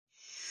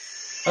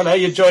Hello,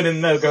 you're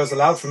joining No Girls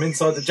Allowed from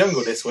Inside the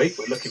Jungle this week.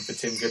 We're looking for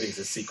Tim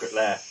Goodings' secret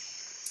lair.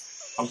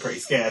 I'm pretty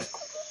scared.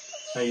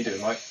 How you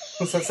doing, Mike?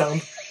 What's that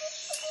sound?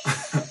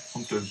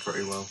 I'm doing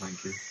pretty well,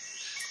 thank you.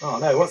 Oh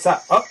no, what's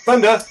that? Oh,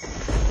 thunder!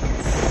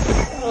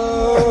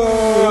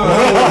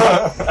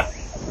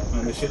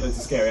 And there's shitloads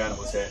of scary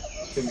animals here.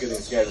 Tim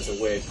Goodings gave us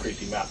a weird,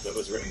 creepy map that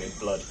was written in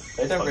blood.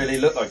 They don't really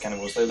look like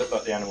animals, they look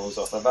like the animals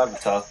off of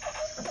Avatar.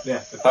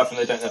 Yeah. Apart from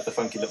they don't have the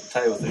funky little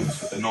tail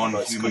things with the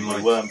Non-human squiggly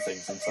like worm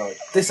things inside.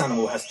 This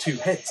animal has 2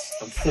 heads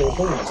and 4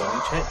 horns on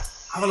each head.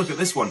 Have a look at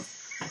this one.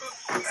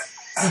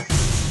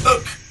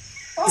 Look!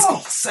 It's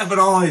got 7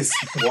 eyes.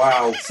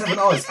 Wow. 7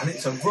 eyes, and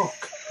it's a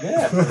rock.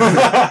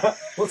 Yeah.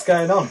 What's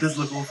going on? It does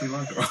look awfully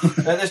like it.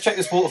 Let's check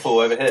this waterfall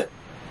over here.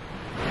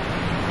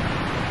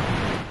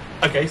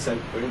 Okay, so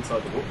we're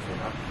inside the waterfall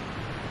now.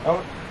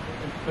 Oh,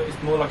 but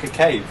it's more like a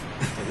cave.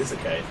 It is a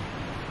cave.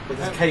 But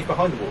there's a cave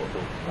behind the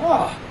waterfall.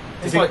 Ah,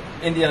 it's like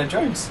Indiana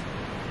Jones.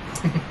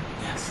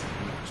 Yes.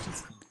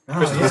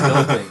 Crystal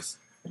Skull things.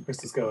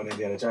 Crystal Skull and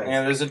Indiana Jones.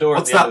 Yeah, there's a door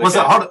What's at the that? end What's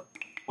of the that? cave. Hold it.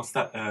 What's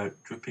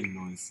that dripping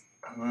noise?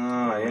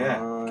 Ah, yeah.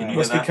 Can you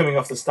Must hear be that? coming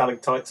off the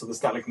stalactites or the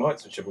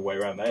stalagmites, whichever way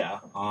around they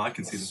are. Oh, I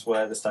can I see them.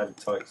 swear the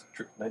stalactites,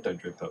 they don't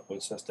drip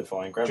upwards, that's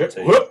defying Drip.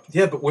 gravity. Whoop.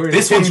 Yeah, but we're in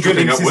This Tim one's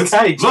dripping Goodings' upwards.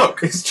 cage.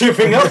 Look. It's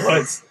dripping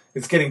upwards.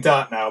 It's getting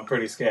dark now. I'm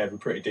pretty scared. We're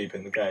pretty deep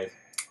in the cave.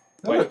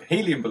 Oh, look,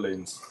 helium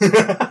balloons.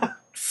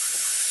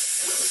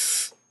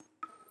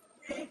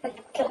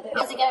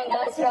 How's it going,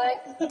 guys? Right?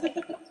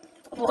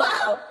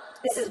 Wow,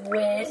 this is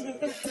weird.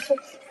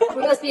 We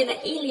must be in a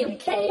helium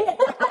cave.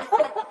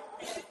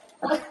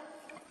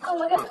 Oh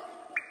my god.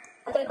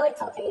 I don't like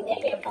talking in the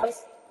helium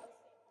voice.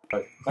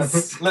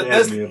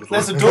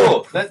 There's a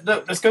door.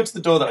 Let's go to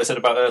the door that I said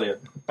about earlier.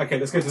 Okay,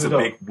 let's go to It's the a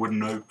door. big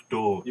wooden oak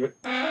door.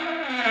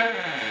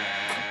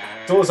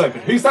 Door's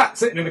open. Who's that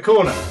sitting in the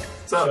corner?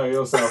 Show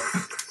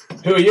yourself.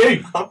 Who are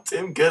you? I'm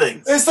Tim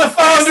Goodings. It's the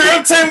founder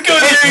of Tim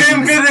Goodings!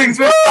 Tim Goodings!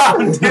 We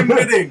found Tim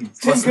Goodings!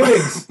 Tim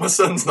Goodings. My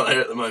son's not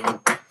here at the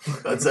moment.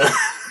 But,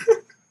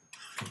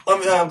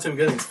 I'm Tim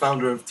Goodings,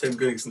 founder of Tim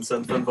Goodings and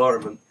Sons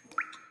Environment.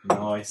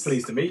 Nice.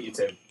 Pleased to meet you,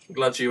 Tim. I'm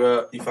glad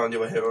you found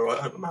your way here alright.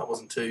 I hope the map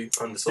wasn't too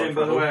undecipherable. Tim,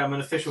 by the way, I'm an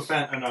official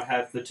fan and I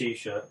have the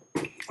t-shirt.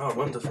 Oh,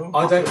 wonderful.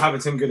 I don't have a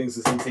Tim Goodings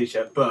the same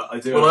t-shirt, but I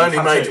do. Well, I have a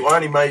only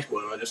tattoo. made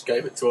one. I just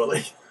gave it to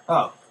Ollie.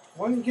 Oh,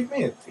 why didn't you give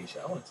me a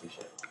t-shirt? I want a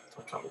t-shirt.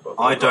 I can't be bothered.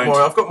 I don't-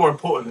 I've got more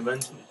important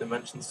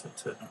dimensions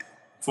to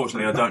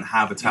Fortunately, I don't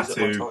have a use at one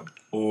tattoo time.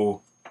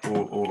 or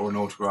an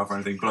autograph or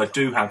anything, but I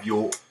do have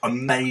your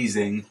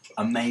amazing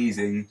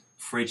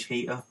fridge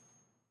heater.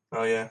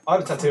 Oh yeah. I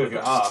have a tattoo of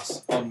your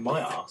ass on my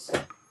ass.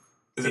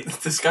 Is it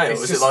the scale?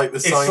 It's Is just- it like the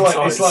it's same slight-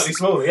 size? It's slightly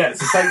smaller. Yeah, it's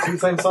the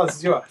same size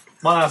as yours.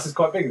 My ass is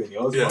quite bigger than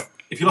yours. Yeah. but-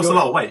 If you lost a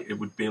lot of weight, it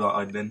would be like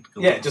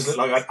identical. Yeah, it just looked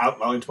like I'd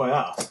outlined my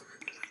ass.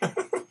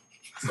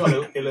 It's got a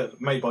little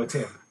made by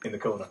Tim in the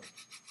corner.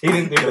 He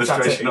didn't do the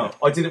Illustration tattoo. up.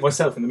 I did it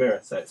myself in the mirror,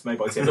 so it's made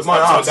by Tim. But It's my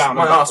upside ass, down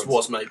my and ass backwards.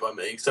 was made by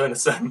me, so in a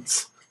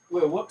sense.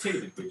 Well, what tea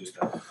did we just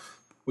have?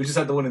 We just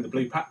had the one in the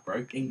blue pack,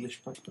 bro.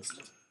 English breakfast.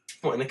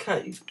 What, in a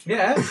cave?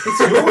 Yeah, it's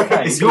your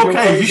cave. It's your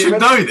cave. You should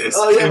know this.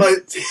 Oh yeah, Tim.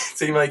 like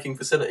tea making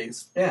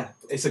facilities. Yeah,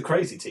 it's a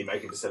crazy tea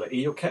making facility.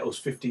 Your kettle's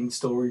 15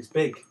 stories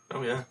big.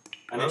 Oh yeah.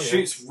 And Oh, it yeah.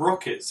 shoots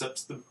rockets up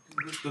to the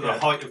Yeah.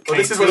 height of Well,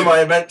 this is K2. one of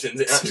my inventions.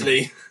 It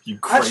actually, You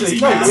crazy Actually,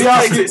 no, man. we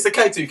are- it's the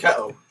K2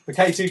 kettle. The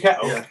K2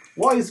 kettle. Yeah.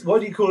 Why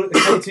do you call it the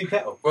K2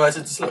 kettle? Well, it's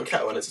just a little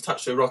kettle and it's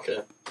attached to a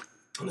rocket,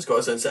 and it's got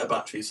its own set of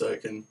batteries, so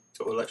it can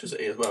sort of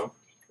electricity as well.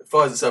 It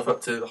fires itself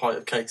up to the height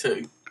of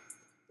K2,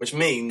 which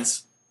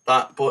means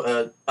that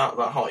at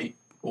that height,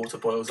 water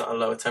boils at a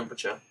lower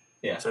temperature.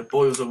 Yeah. So it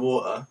boils the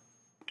water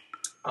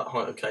at the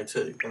height of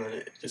K2, and then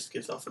it just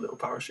gives off a little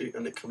parachute,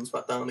 and it comes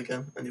back down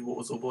again, and your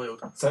water's all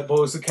boiled. So it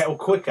boils the kettle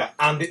quicker,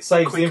 and it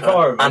saves the Quicker,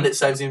 environment and it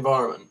saves the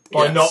environment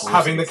by Yes. not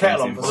having the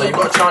kettle on for Well, Well, so you've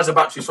long. got to charge the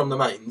batteries from the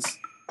mains.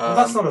 Well,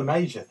 that's not a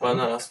major thing. Well,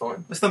 no, that's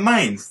fine. It's the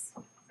mains.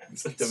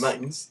 It's the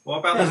mains. What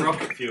about the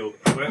rocket fuel?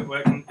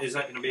 Is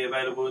that going to be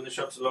available in the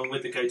shops along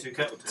with the K2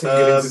 kettle? Tim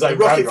Goodings' The own rocket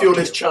brand fuel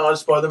rocket is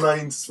charged by the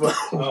mains as well.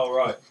 Oh,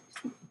 right.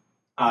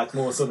 It's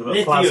more sort of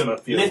a plasma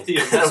fuel.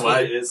 Lithium, that's In a what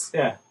way. it is.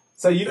 Yeah.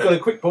 So you've got a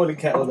quick boiling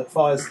kettle that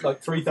fires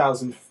like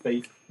 3,000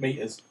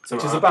 meters,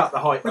 which is about the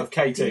height of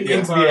K2, Yeah.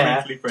 into the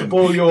air Environmentally to friendly.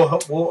 boil your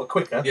hot water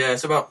quicker. Yeah,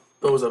 it's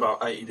boils about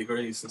 80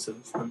 degrees instead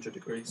of 100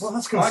 degrees. Well,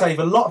 that's going to save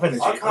a lot of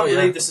energy. I can't Oh, yeah.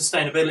 believe the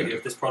sustainability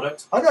of this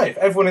product. I know, if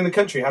everyone in the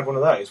country had one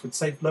of those, would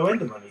save no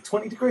end of money.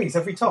 20 degrees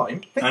every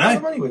time. Think I how know.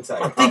 much money would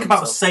save. Think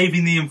about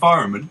saving the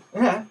environment.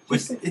 Yeah.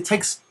 Which it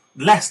takes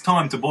less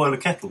time to boil a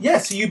kettle. Yeah,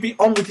 so you'd be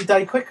on with your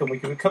day quicker and we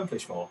could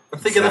accomplish more. I'm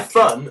thinking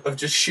Exactly. the fun of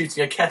just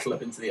shooting a kettle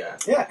up into the air.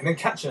 Yeah, and then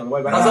catching it on the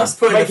way back. That's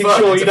putting Making the fun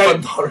sure into you the don't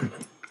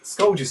environment.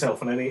 scold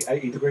yourself on any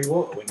 80-degree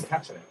water when you're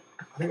catching it.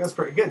 I think that's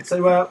pretty good.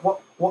 So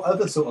what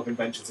other sort of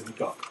inventions have you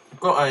got? I've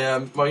got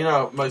a, well, you know,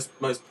 how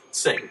most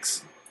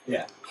sinks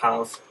Yeah.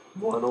 have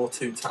 1 or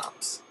 2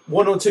 taps.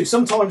 1 or 2,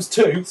 sometimes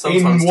 2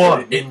 Sometimes in 2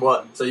 one. In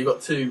one. So you've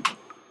got 2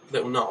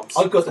 little knobs.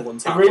 I've got for one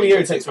it tap. really Or you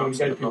irritates me got when you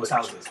two go to taps, people's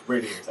knowledge. houses.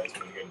 Really irritates me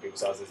when you go to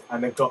people's houses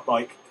and they've got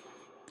like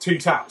 2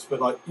 taps, but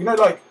like you know,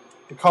 like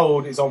the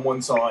cold is on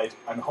one side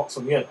and the hot's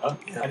on the other,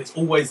 Yeah. and it's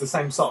always the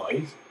same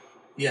size.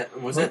 Yeah,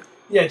 was it?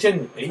 Yeah,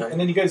 generally. Okay. And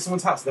then you go to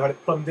someone's house, they've had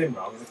it plumbed in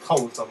wrong, and the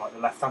cold's on like the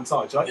left-hand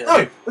side. You're like, Yeah.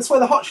 no, that's where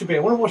the hot should be. I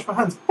want to wash my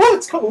hands. Oh,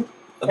 it's cold.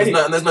 And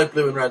there's no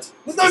blue and red.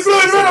 There's no blue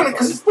and red on it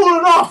because it's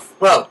fallen off.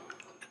 Well,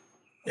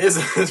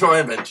 here's my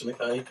invention,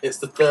 okay? It's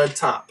the third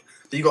tap.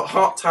 So you got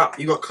hot tap,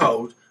 you got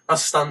cold.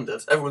 That's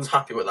standard. Everyone's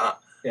happy with that.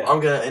 Yeah. I'm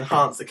going to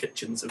enhance the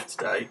kitchens of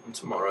today and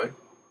tomorrow.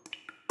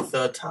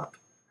 Third tap.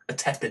 A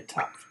tepid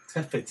tap.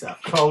 Tepid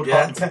tap. Cold, Yeah.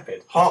 hot, and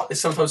tepid. Hot is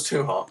sometimes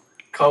too hot.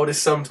 Cold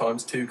is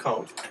sometimes too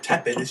cold.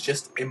 Tepid is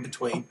just in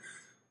between.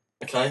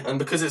 Okay? And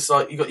because it's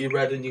like you got your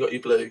red and you got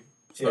your blue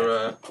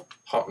for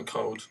hot and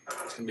cold,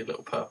 it's going to be a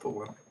little purple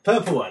one.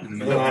 Purple one.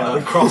 Yeah.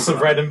 The cross of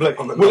red and blue.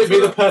 On the Will it be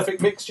nostril. the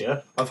perfect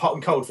mixture of hot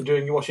and cold for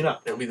doing your washing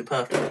up? It'll be the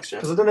perfect mixture.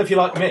 Because I don't know if you're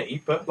like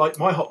me, but like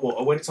my hot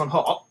water, when it's on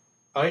hot,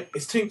 right,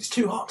 it's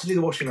too hot to do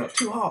the washing up.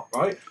 Too hot,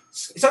 right?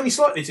 It's only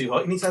slightly too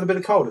hot. You need to add a bit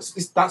of cold.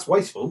 That's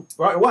wasteful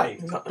right away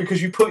Exactly.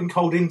 because you're putting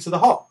cold into the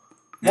hot.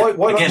 Why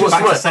not Again, just...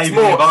 back to It's saving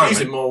more- the environment.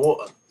 Using more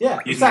water. Yeah,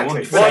 Using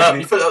exactly. the water.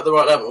 You put it at the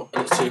right level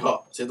and it's too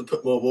hot. So you have to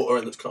put more water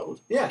in that's cold.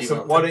 Yeah, Even so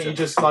out why don't temperature. you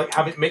just like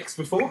have it mixed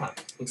beforehand?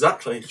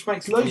 Exactly. Which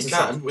makes And loads you of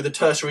sense. can with a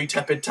tertiary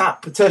tepid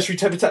tap. The tertiary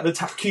tepid tap, the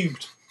tap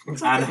cubed.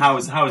 And how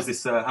is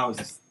this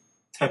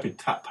tepid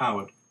tap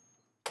powered?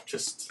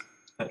 Just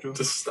Petrol?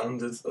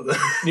 standard.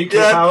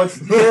 Nuclear Yeah. powered.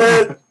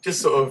 Yeah,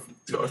 just sort of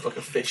it's got like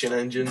a fishing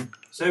engine.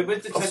 So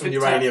with the Got some tepid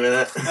uranium in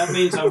it. tap, that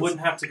means I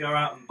wouldn't have to go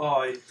out and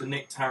buy the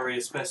Nick Tarry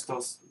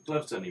asbestos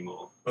gloves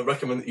anymore. I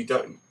recommend that you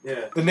don't.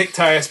 Yeah. The Nick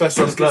Terry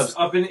asbestos gloves.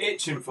 I've been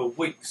itching for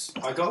weeks.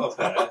 I got a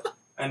pair,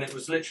 and it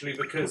was literally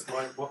because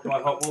my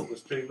hot water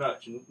was too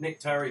much. And Nick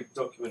Tarry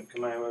document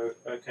came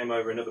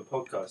over another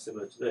podcast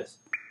similar to this,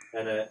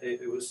 and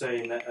it was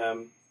saying that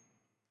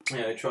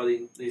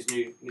try these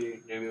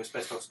new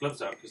asbestos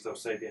gloves out because they'll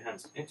save your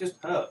hands. It just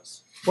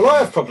hurts. Well, I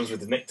have problems with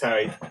the Nick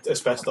Terry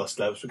asbestos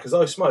gloves because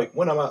I smoke.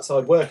 When I'm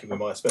outside working with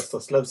my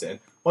asbestos gloves in,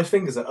 my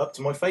fingers are up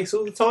to my face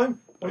all the time,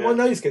 and my Yeah.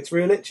 nose gets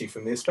real itchy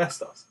from the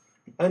asbestos.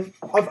 And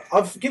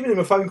I've given him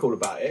a phone call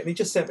about it, and he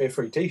just sent me a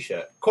free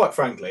T-shirt. Quite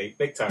frankly,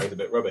 Nick Terry's a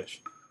bit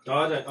rubbish. No,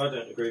 I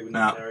don't agree with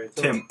Now, Nick Tarry at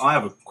all. Tim, I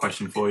have a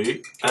question for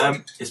you.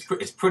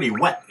 It's pretty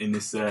wet in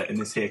this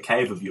here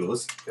cave of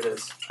yours. It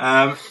is.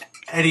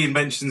 Any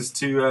inventions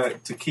to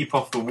keep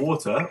off the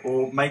water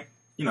or make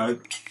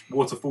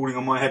water falling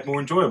on my head more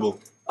enjoyable?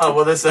 Oh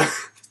well, there's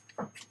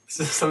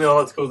something I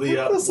like to call the.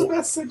 That's the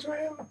best century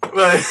ever.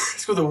 Well,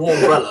 it's called the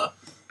warmbrella,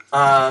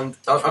 and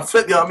I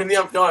flipped the. I mean,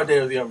 the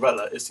idea of the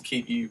umbrella is to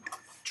keep you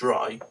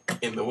dry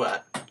in the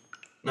wet.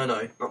 No,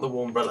 not the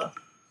warmbrella.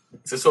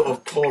 It's a sort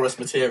of porous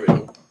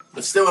material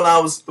that still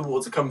allows the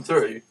water to come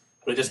through,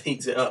 but it just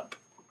heats it up.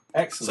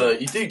 Excellent. So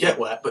you do get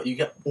wet, but you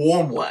get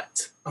warm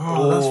wet.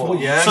 Oh, that's what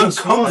you yeah.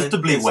 So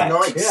comfortably It's wet.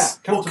 nice.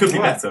 Yeah. What could be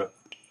wet. better?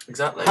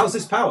 Exactly. How's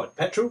this powered?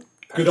 Petrol? Good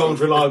Petrol. old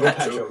reliable It's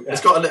petrol. Yeah.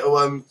 It's got a little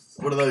one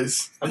of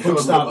those. a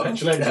pull-start on the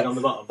petrol engine bottom. on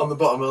the bottom. On the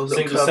bottom, a little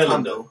Single curved cylinder.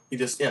 handle. You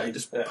just Yeah.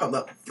 pump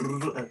that,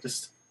 and it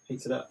just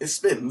Heats it up. it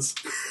spins.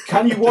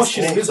 Can you wash Just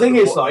it? The warms thing up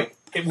the is, water. like,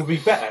 it would be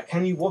better.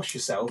 Can you wash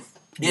yourself?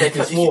 Yeah, with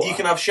this you water?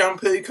 can have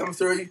shampoo come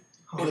through.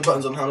 All the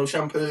buttons on the handle,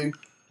 shampoo.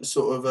 Just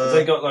sort of. Have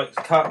they got like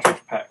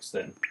cartridge packs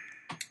then?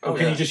 Or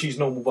can you just use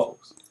normal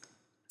bottles?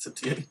 It's up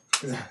to you.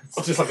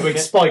 It's just like a big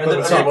spike on the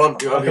Whatever you top.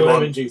 want, Like whatever a you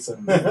lemon want.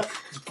 juicer.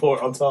 Just pour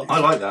it on top. I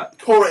like that.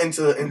 Pour it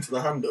into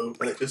the handle,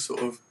 and it just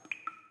sort of.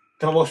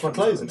 Can I wash my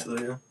clothes in into it?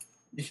 the.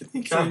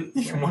 You can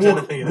So, wash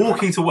anything in it.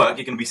 walking to work,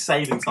 you're going to be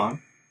saving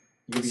time.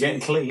 You'll be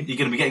getting clean. You're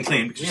going to be getting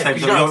clean because Yeah, you're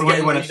 'cause saving you time. don't have to You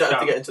don't get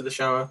want to get into the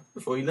shower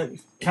before you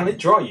leave. Can it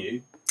dry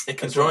you? It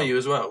can As dry well. you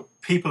as well.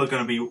 People are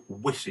going to be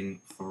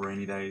wishing for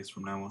rainy days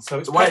from now on. So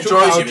it's The way it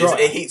petrol dries powered you is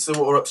dryer. it heats the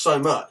water up so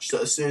much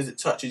that as soon as it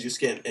touches your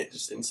skin, it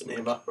just instantly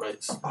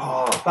evaporates.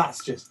 Oh,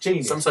 that's just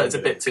genius. Some say it's a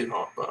bit too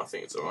hot, but I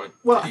think it's alright.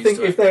 Well, Get I used think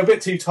to if it. they're a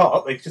bit too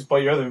hot, they could just buy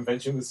your other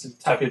invention, which is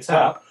tap your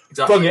tap,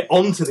 Exactly. bung it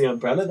onto the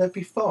umbrella, they'd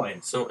be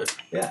fine. Sorted.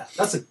 Yeah,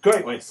 that's a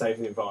great way to save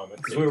the environment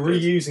because Yeah, we're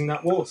it is. reusing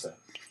that water.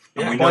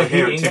 And Yeah, we by know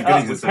here at heating Tim it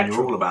up Gooding's with you're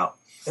petrol. all about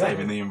Yeah.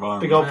 saving the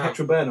environment. Big old Wow.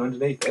 petrol burner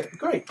underneath it.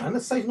 Great, and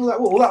that's saving all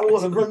that water. All that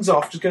water that runs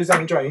off just goes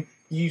down the drain,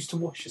 used to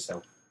wash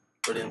yourself.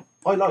 Brilliant.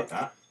 I like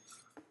that.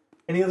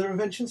 Any other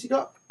inventions you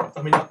got?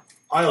 I mean, At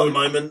the own.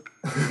 moment.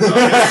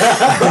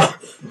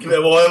 Give it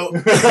a while.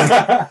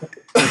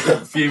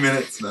 A few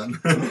minutes then.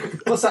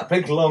 What's that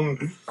big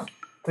long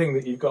thing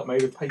that you've got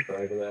made of paper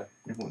over there?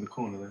 In the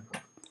corner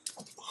there.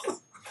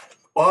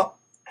 What?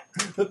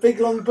 The big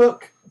long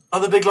book. Oh,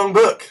 the big long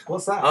book.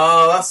 What's that?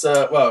 Oh, that's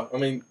well. I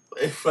mean,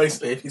 if you're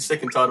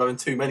sick and tired of having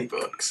too many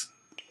books,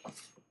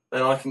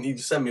 then you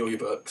just send me all your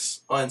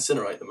books. I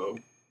incinerate them all,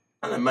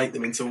 and then make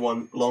them into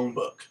one long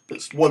book.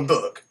 It's one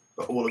book,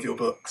 but all of your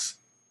books,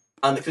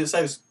 and because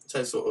it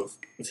saves sort of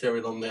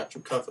material on the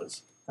actual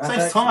covers,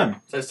 Saves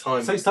time. saves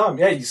time. Saves time.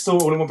 Yeah, you store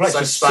it all in one place.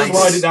 Saves Just space.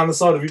 slide it down the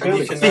side of your And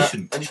you building. can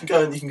Efficient. and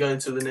you can go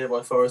into the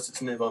nearby forest.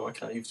 It's nearby my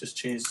cave. Just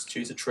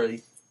choose a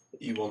tree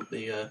that you want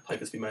the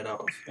paper to be made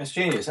out of. It's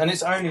genius, and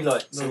it's only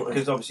like So-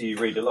 because obviously you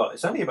read a lot.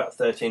 It's only about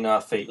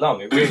 13.5 feet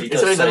long. It really It's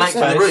does. only the save length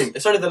of the space. room.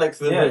 It's only the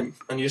length of the Yeah. room,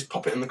 and you just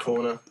pop it in the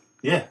corner.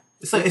 Yeah.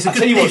 It's a I good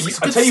tell you what, piece. It's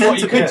a I good tell you what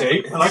you could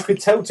sentiment. do. I like You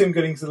could tell Tim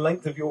Goodings the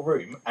length of your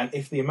room, and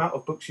if the amount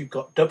of books you've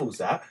got doubles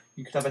that,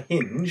 you could have a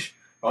hinge,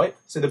 right?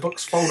 So the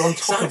books fold on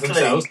top of Exactly.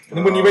 themselves, and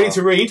then when you're ready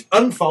to read,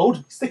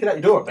 unfold, stick it out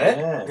your door a bit,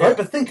 Yeah. right? Yeah.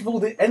 But think of all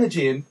the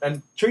energy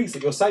and trees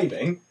that you're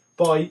saving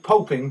by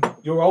pulping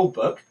your old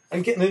book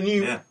and getting a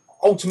new Yeah.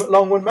 ultimate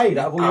long one made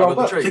out of all Out your of old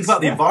the books. tree. Think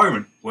about the Yeah.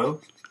 environment,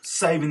 Will.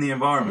 Saving the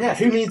environment. Yeah,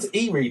 who needs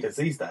e-readers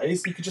these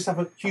days? You could just have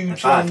a They're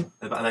huge bad. long...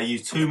 They're bad. They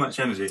use too much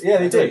energy. Yeah,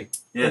 they do.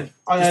 Yeah.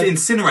 I,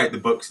 Just incinerate the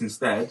books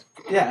instead.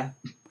 yeah,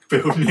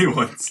 Build new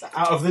ones.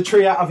 out of the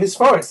tree, out of his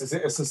forest. Is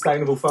it a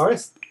sustainable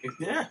forest?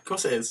 Yeah, of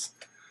course it is.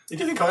 You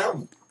do think I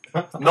am?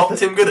 Not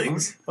Tim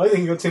Goodings. I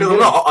think you're Tim Because I'm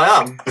Goodings. not,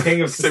 I am.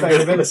 King of Tim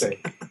Goodings.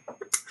 sustainability.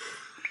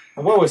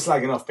 And while we're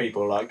slagging off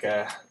people like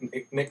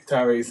Nick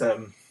Terry's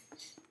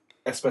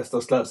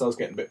asbestos gloves, I was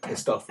getting a bit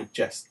pissed off with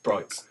Jess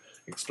Bright's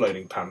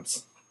exploding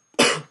pants.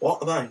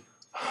 What are they?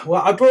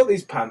 Well, I brought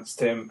these pants,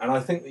 Tim, and I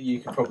think that you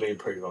could probably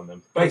improve on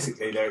them.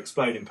 Basically, they're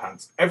exploding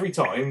pants. Every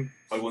time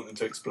I want them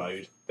to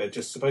explode, they're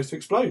just supposed to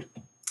explode.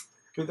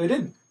 But they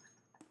didn't.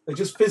 They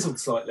just fizzled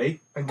slightly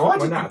and Why caught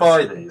my did you nads.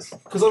 buy these?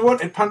 Because I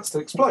wanted pants to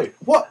explode.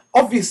 What?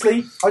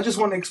 Obviously, I just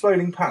want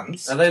exploding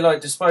pants. Are they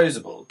like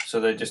disposable? So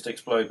they just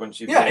explode once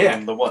you Yeah, put yeah.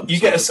 on the one. You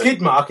get a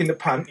skid mark in the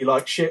pant. You're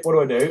like, shit.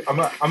 What do? I'm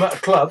at a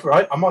club,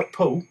 right? I might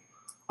pull.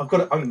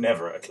 I'm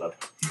never at a club,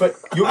 but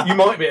you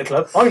might be at a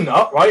club. I'm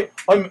not, right?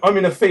 I'm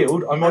in a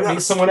field. I might Maybe meet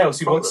that's someone else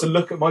who the wants to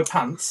problem. look at my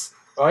pants,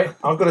 right?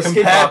 I've got a skid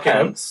Compare mark in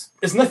them. pants.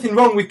 There's nothing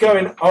wrong with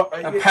going.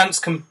 A pants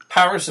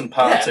comparison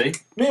party.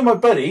 Me and my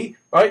buddy,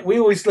 right? We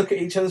always look at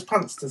each other's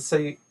pants to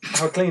see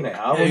how clean they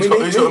are. Yeah, when who's we got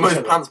meet the each most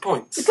other. pants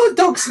points? It's like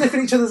dogs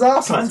sniffing each other's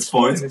arse. Pants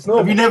points. It's Have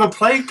normal. you never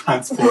played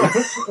Pants Points?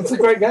 It's a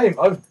great game.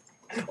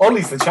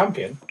 Ollie's the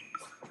champion.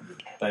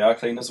 They are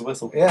clean as a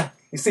whistle. Yeah.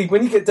 You see,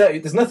 when you get dirty,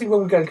 there's nothing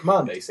wrong with going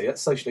commando, you see,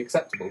 that's socially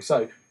acceptable.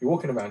 So you're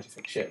walking around, you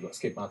think, shit, I've got a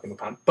skid mark in my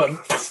pant,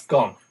 but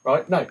gone,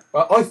 right? No.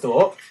 Right? I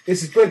thought,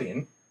 this is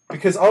brilliant,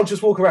 because I'll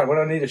just walk around. When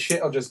I need a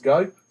shit, I'll just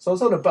go. So I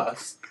was on a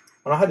bus,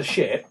 and I had a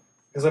shit,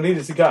 because I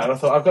needed to go, and I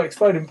thought, I've got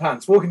exploding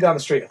pants. Walking down the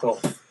street, I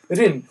thought, they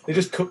didn't. They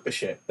just cooked the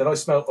shit. Then I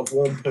smelt of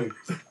warm poo.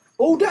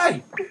 All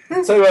day.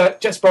 So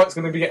Jess Bright's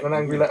going to be getting an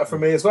angry letter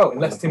from me as well,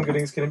 unless Tim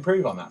Goodings can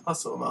improve on that.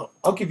 That's what I'm out.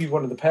 I'll give you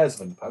one of the pairs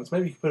of underpants.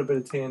 Maybe you could put a bit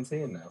of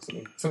TNT in there, or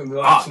something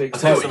that'll Ah, actually I'll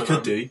tell you what explode. you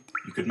could do.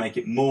 You could make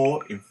it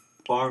more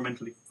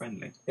environmentally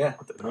friendly. Yeah.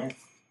 I don't know.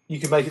 You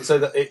can make it so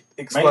that it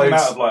Make explodes. them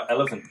out of like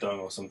elephant dung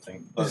or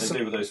something, like Yes. they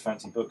do with those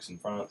fancy books in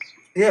France.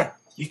 Yeah,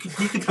 You could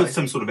put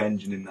some sort of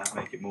engine in that,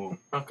 make it more.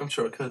 I'm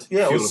sure it could.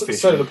 yeah, or Fuel efficient.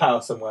 solar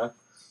power somewhere.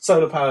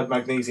 Solar powered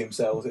magnesium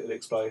cells, it'll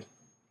explode.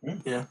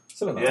 Yeah.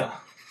 Something like Yeah.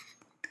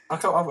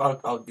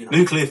 I'll you know.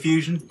 Nuclear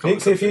fusion. that.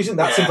 Nuclear fusion,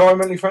 that's Yeah.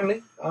 environmentally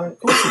friendly. Of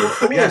course, it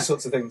is. All Yeah. those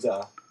sorts of things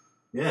are.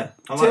 Yeah,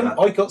 I like Tim, that.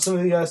 I got some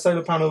of the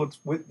solar panelled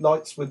with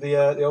lights with the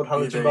old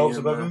halogen UV bulbs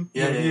and, above them,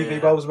 yeah, UV yeah.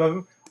 bulbs above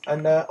them,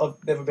 and I've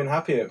never been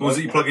happier. What was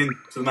it you plug in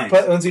to the mains?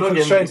 But once you Plug plug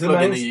in- straight into the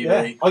plug in mains, the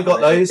yeah, UV, I got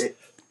and those. It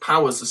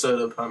powers the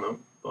solar panel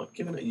by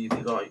giving it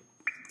UV light,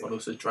 while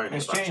also draining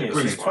It's the battery. genius.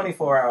 Brilliant. It's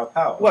 24-hour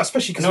power. Well,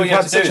 especially because And all we've you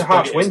have had to do such is a plug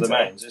harsh it into winter. the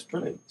mains. It's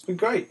brilliant. It's been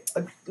great.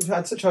 We've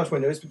had such a harsh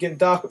winter. It's been getting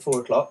dark at 4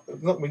 o'clock.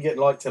 It's not been getting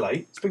light till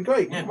 8. It's been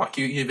great. Yeah, whack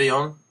your UV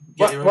on.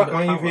 Get your own Whack bit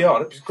my of UV power.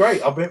 on. It was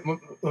great.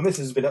 My missus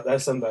has been up there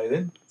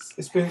sunbathing.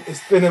 It's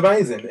been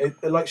amazing.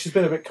 Like she's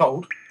been a bit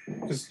cold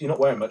because you're not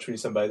wearing much when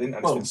you're sunbathing, and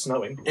it's Well, been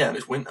snowing. Yeah, and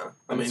it's winter.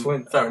 I And mean, it's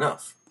winter. fair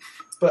enough.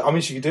 But I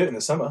mean, she could do it in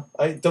the summer.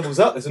 It doubles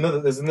up. There's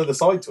another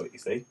side to it. You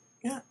see.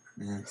 Yeah.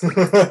 Yeah. Do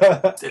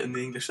it in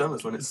the English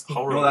summers when it's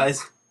horrible. Well, that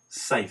is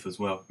safe as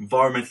well.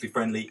 Environmentally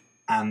friendly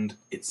and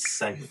it's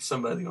safe.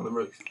 Sunbathing on the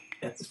roof.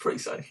 Yeah, it's pretty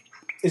safe.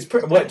 It's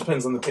pretty. Well, it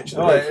depends on the pitch of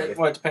the Well, roof.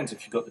 Really. it depends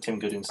if you've got the Tim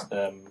Goodings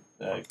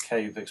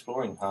cave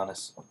exploring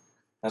harness,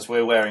 as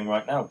we're wearing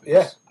right now.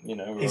 Because, you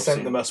know, He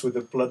sent them us with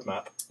a blood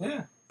map.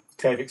 Yeah.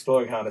 Cave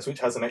exploring harness, which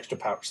has an extra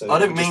pouch. So I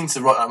didn't mean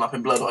to write that map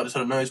in blood. I just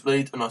had a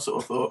nosebleed, and I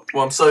sort of thought,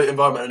 well, I'm so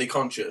environmentally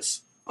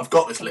conscious. I've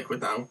got this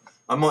liquid now.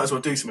 I might as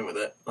well do something with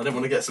it. I didn't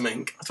want to get some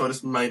ink, so I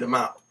just made a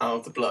map out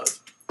of the blood.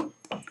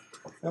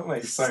 That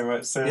makes so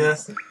much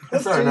sense. Yeah,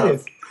 That's fair genius.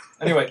 enough.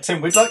 Anyway, Tim,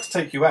 we'd like to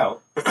take you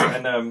out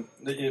and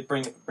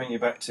bring you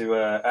back to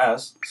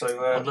Az. So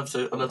I'd love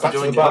to Back to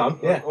join the you. barn.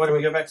 Yeah. why don't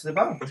we go back to the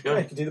barn? Let's Yeah, go.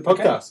 you can do the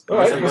podcast. All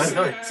right, Okay, we'll let's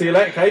go. see you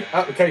later, Cave.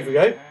 Out the cave we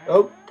go.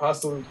 Oh,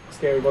 past all the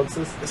scary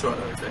monsters. It's alright,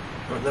 though, okay.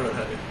 I've never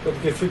heard it. Got to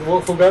get through the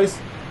waterfall, guys.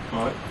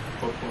 Alright.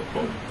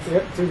 Yeah,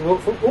 through the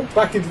waterfall. Oh,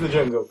 back into the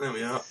jungle. There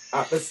we are.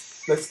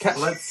 Let's catch.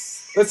 Let's.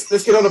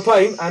 Let's get on a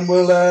plane and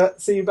we'll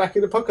see you back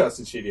in the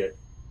podcasting studio.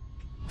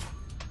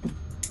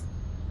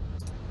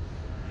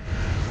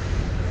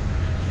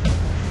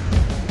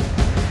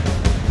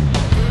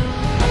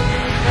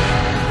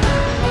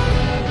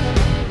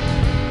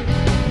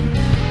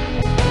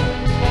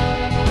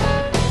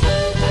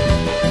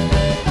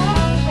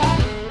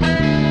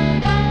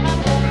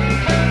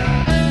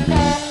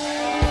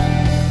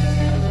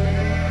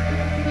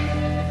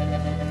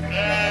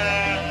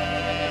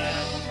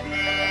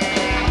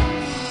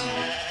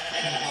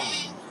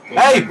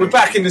 Hey, we're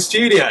back in the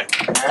studio.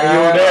 How you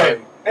all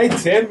doing? Hey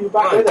Tim, you're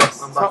back Right, with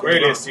us. I'm It's back not in the really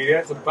a barn. studio,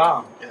 it's a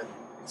barn.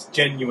 It's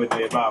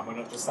genuinely a bar. We're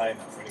not just saying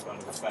that for any kind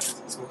of respect.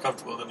 It's more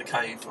comfortable than the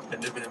cave I've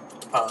been living in for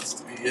the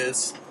past few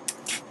years.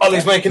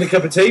 Ollie's making a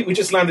cup of tea. We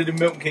just landed in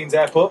Milton Keynes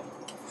Airport.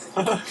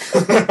 That's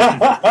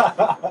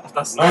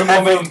No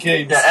more Milton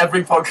Keynes. Yeah,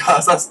 every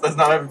podcast. There's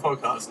now every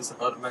podcast.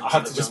 I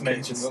had to just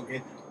mention Milton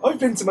Keynes. I've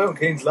been to Milton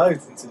Keynes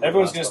loads.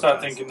 Everyone's going to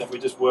start thinking that we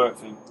just work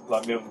for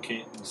like Milton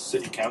Keynes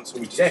City Council.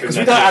 We just Yeah, because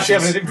we don't actually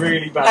have anything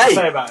really bad to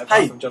say about it.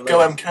 Hey, apart from John go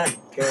Lewis. MK.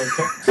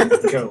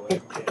 Go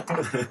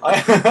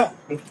MK.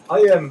 I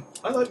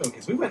like Milton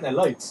Keynes. We went there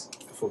loads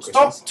before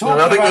Christmas. Stop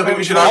talking I think about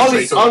we should Milton actually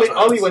Keynes. talk about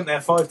Ollie this. went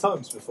there 5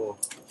 times before.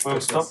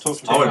 Well, stop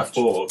talking I too went much.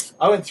 4.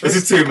 I went 3. This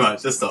is too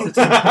much. Just stop.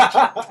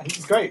 It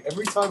was great.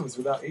 Every time was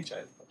without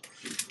EJ.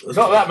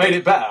 Not that made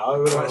it better. I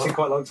would have actually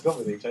quite liked to go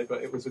with EJ,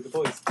 but it was with the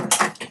boys.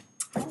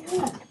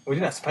 We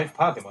didn't have to pay for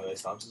parking one of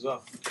those times as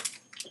well.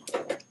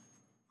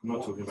 I'm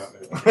not talking about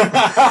Milton.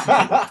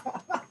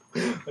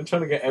 I'm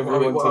trying to get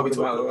everyone What are we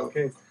talking about talking Milton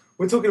Keynes.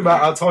 We're talking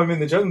about our time in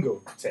the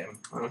jungle, Tim.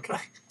 Okay.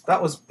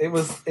 It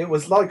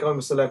was like I'm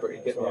a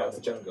celebrity getting me out of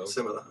the jungle,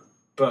 Similar.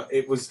 but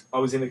I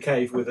was in a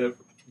cave with a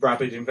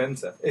rabid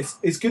inventor.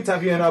 It's good to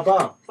have you in our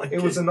bar. Thank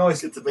It was you. a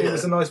nice Good to be it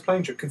was here. a nice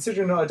plane trip.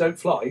 Considering that I don't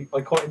fly,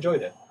 I quite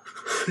enjoyed it.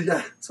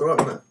 Yeah, it's alright,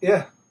 isn't it?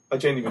 Yeah, I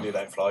genuinely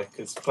don't fly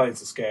because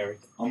planes are scary.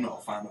 I'm not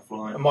a fan of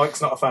flying. And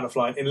Mike's not a fan of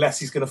flying unless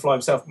he's going to fly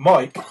himself.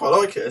 Mike, I quite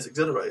like it. It's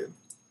exhilarating.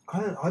 I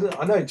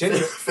know,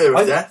 genuinely. Fear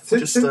of death.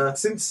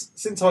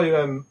 Since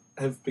I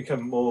have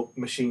become more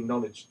machine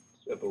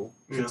knowledgeable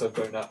since I've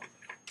grown up,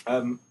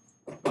 I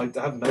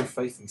have no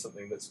faith in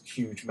something that's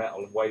huge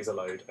metal and weighs a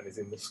load and is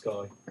in the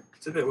sky.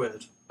 It's a bit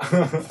weird.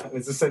 And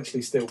it's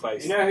essentially steel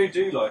based. You know who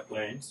do like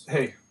planes?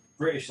 Who?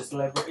 British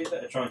celebrities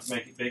that are trying to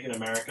make it big in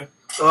America.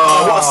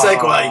 Oh, what a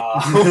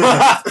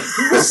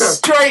segue!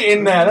 Straight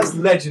in there. That's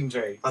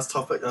legendary. That's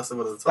topic. That's one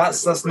of the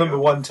topics. That's number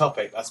one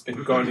topic. That's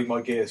been grinding my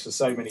gears for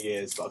so many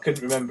years, but I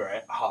couldn't remember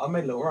it. I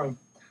made a little rhyme.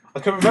 I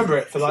couldn't remember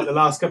it for like the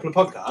last couple of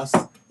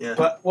podcasts. Yeah.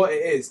 But what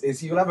it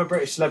is you'll have a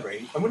British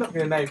celebrity, and we're not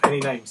going to name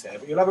any names here,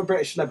 but you'll have a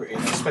British celebrity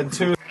and they'll spend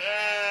 2.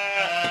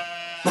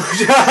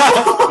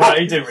 No,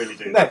 he didn't really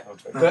do No,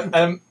 that.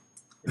 but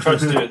He tried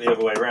to do it the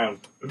other way around.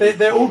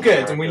 they're all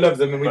good, and we love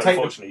them, and we But take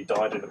them. unfortunately, he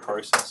died in the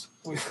process.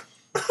 We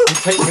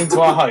take them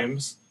into our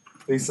homes,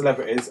 these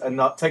celebrities, and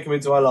not take them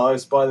into our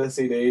lives, buy their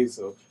CDs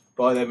or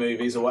buy their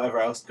movies or whatever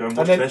else. Go and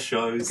watch then their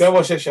shows. Go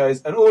watch their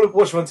shows, and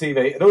watch them on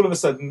TV, and all of a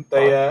sudden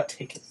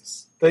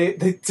Tickets. they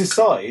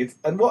decide.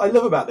 And what I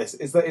love about this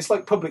is that it's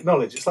like public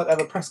knowledge. It's like they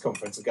have a press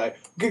conference and go,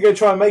 "We're going to go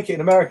try and make it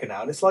in America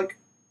now," and it's like,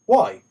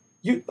 why?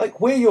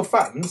 We're your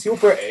fans. You're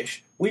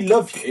British. We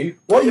love you.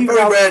 Why are It you very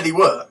now? rarely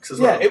works as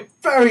well. Yeah, it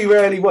very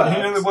rarely works.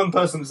 You know the one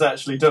person that's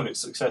actually done it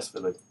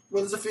successfully?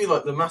 Well, there's a few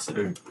like the massive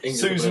England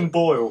Susan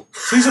Boyle.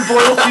 Susan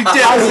Boyle, she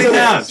definitely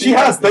has. She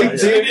has. They Yeah,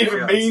 She yeah. didn't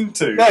even mean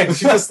to. No,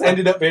 she just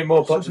ended up being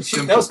more popular.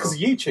 Such a That was simple because of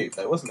YouTube,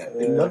 though, wasn't it?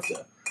 They Yeah. loved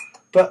her.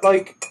 But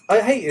like, I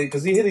hate it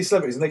because you hear these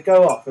celebrities and they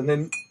go off and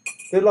then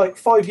they're like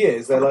 5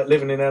 years they're like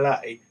living in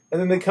LA and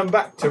then they come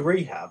back to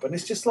rehab and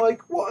it's just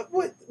like, what?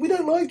 We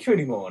don't like you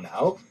anymore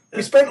now. We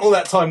Yeah. spent all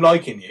that time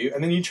liking you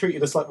and then you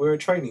treated us like we were a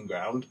training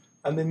ground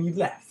and then you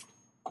left.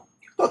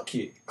 Fuck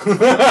you.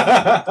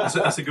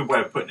 That's a good way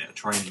of putting it. A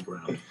training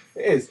ground.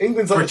 It is.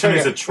 England's like Britain a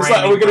is a It's like,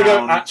 we're going to go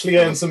training actually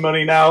earn some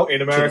money now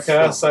in America,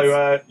 films.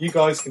 so you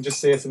guys can just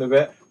see us in a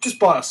bit. Just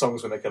buy our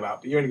songs when they come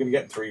out, but you're only going to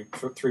get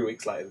them 3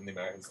 weeks later than the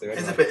Americans do. It's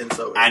Anyway. a bit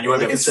insulting. And you won't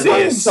be able to It's see so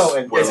us.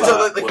 insulting. We'll, It's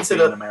like they we'll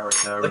consider- be in America.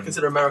 They and-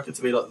 consider America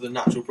to be like the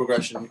natural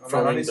progression Oh,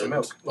 from man, I need some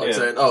England. milk. Like Yeah.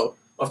 saying, "Oh,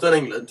 I've done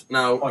England.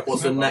 Now, Like,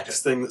 what's the milk,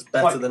 next Roger. thing that's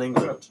better than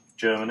England?"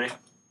 Germany.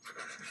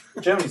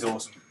 Germany's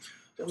awesome.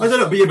 I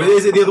don't know, but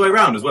is it the other way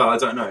around as well? I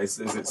don't know. Is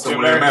it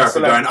someone in American America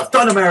celebrity. going, "I've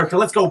done America,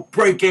 let's go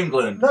break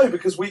England"? No,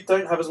 because we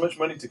don't have as much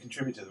money to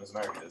contribute to them as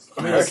America does.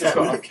 We America's don't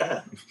got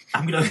care.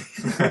 I'm gonna.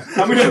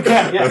 and we don't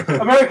care. Yeah,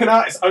 American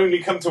artists only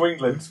come to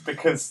England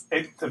because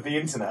of the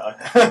internet.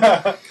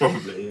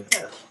 Probably.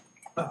 Yeah.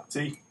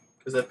 See,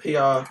 Because their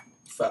PR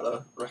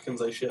fella reckons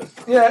they should.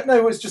 yeah,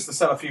 no, it's just to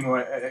sell a few more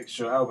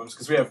extra albums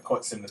because we have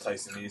quite similar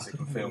taste in music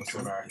and films to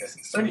America.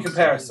 When you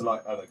compare us to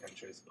like other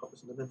countries.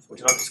 Would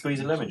you like to squeeze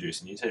a lemon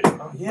juice in you too?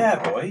 Oh yeah,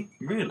 boy.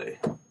 Really?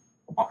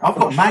 I've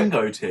got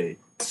mango tea.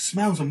 It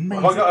smells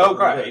amazing. Have I got Earl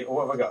Grey or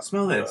what have I got?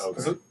 Smell this.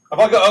 Have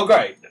I got Earl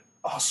Grey?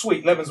 Oh,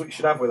 sweet. Lemon's what you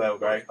should have with Earl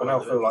Grey. I now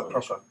feel like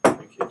proper.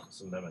 Thank you.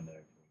 Some lemon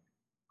there.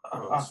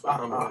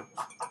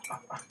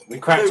 We Maybe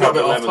cracked a out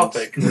the bit off lemons.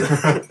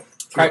 topic.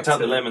 Cracked out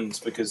the lemons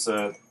because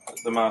the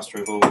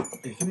master of all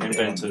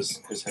inventors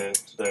is here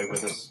today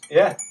with us.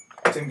 Yeah.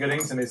 Tim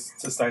Goodings and his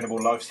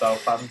sustainable lifestyle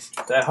plans.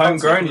 They're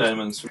homegrown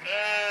lemons.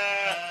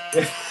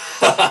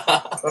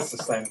 That's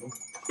sustainable.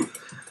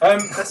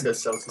 Tesco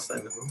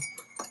self-sustainable.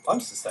 I'm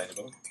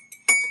sustainable.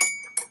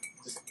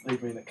 Just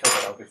leave me in a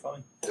cupboard, I'll be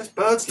fine. There's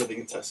birds living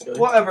in Tesco.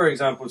 What other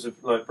examples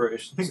of like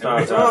British think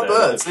stars there are out there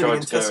that birds have tried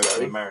living to go in Tesco.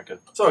 to America?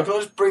 Sorry, can I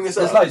just bring this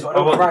There's up? loads. I don't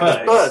Oh, what, want the to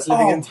There's birds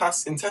living Oh. in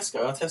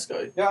Tesco. Our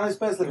Tesco. Yeah, there's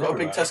birds We've living got a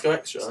big everywhere. Tesco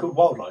It's extra. called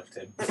wildlife,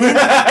 Tim.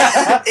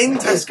 In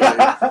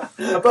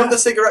Tesco. Above the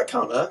cigarette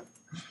counter,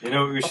 You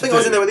know what we I should think do? I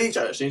was in there with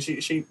EJ actually,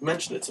 and she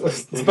mentioned it to me.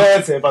 It's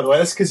birds here, by the way.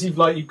 That's because you've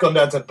gone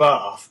down to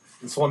Bath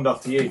and swanned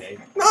off to uni.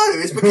 No,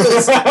 it's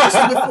because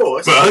it's before.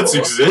 It's Birds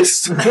before.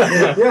 exist.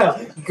 Yeah,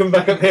 you come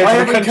back up here I to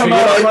the haven't country. come you're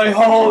out of like,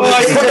 my hole.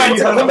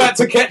 come back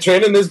to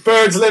Kettering and there's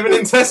birds living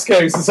in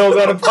Tesco's and sold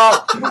down a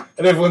park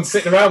and everyone's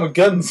sitting around with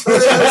guns. No,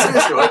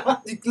 seriously, right?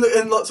 You look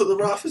in lots of the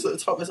rafters at the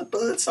top. There's a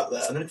bird sat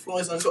there, and then it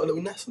flies down and got a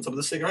little nest on top of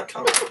the cigarette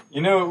carrot.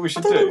 You know what we I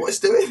should don't know do? what it's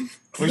doing.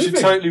 We should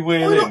Moving. totally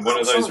wheel Why in not one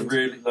of those outside?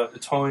 really the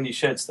tiny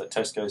sheds that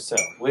Tesco sell.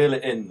 Wheel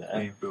it in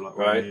there, You feel like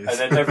right? one And of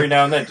then every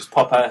now and then just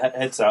pop our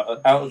heads out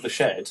of the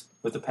shed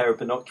with a pair of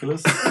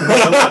binoculars, and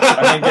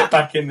then get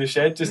back in the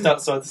shed just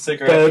outside the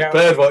cigarette counter.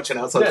 Bird watching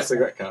outside Yeah. the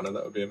cigarette counter,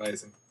 that would be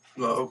amazing.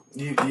 Well,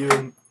 you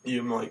and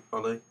Mike,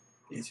 Ollie,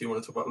 you two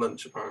want to talk about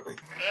lunch apparently.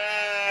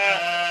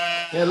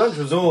 Yeah, lunch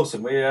was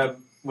awesome.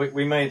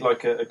 We made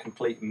like a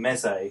complete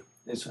meze.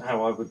 Is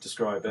how I would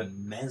describe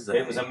it. Meze.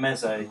 It was a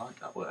meze. I like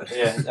that word.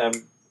 Yeah.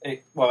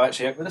 Well,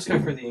 actually, let's go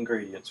through the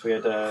ingredients. We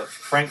had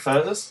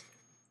frankfurters,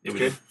 Yeah, we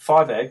did.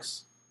 5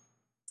 eggs,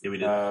 Yeah, we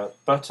did.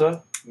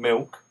 butter,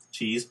 milk,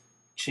 Cheese,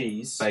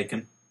 cheese,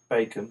 bacon,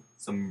 bacon.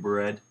 some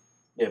bread.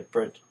 Yeah,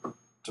 bread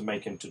to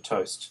make into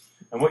toast.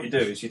 And what you do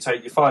is you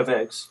take your 5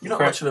 eggs. You're not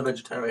crack- much of a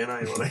vegetarian,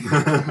 are you, Ollie?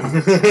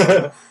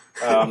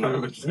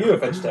 You're a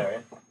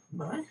vegetarian.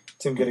 No.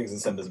 Tim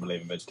Giddingson doesn't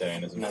believe in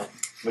vegetarianism. No,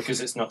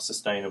 because it's not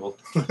sustainable.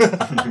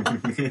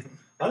 I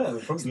don't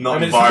know. It's not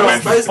And it's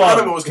environmental. Those fun.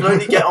 animals can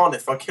only get on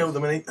if I kill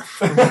them and eat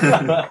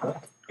them.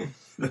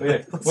 But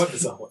yeah, What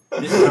is that one?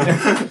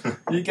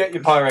 you get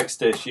your Pyrex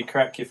dish, you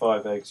crack your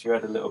 5 eggs, you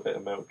add a little bit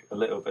of milk, a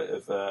little bit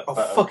of Oh,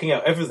 butter. fucking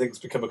hell. Everything's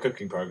become a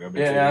cooking programme.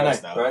 in Yeah, 2 I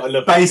years know, now. right? I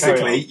love it.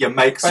 Basically, you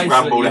make Basically,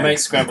 scrambled you make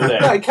eggs. scrambled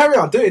eggs. No, carry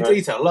on. Do it in Right.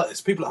 detail. Like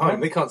this. People at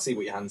home, they can't see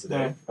what your hands are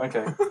doing. Yeah,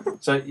 okay.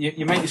 So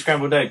you make your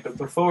scrambled egg, but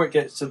before it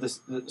gets to the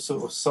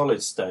sort of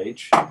solid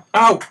stage,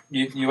 Ow!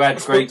 you add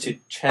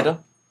grated cheddar,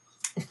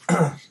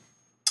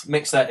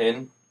 mix that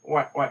in,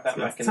 whack that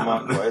back in the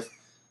microwave.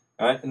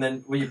 Right, and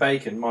then with your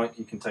bacon, Mike,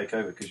 you can take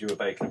over because you're a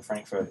bacon and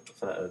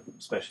frankfurter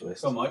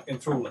specialist. Come on, Mike,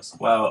 enthrall us.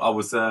 Well, I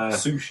was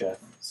Sous chef.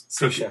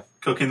 Sous chef.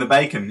 cooking the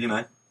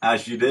bacon,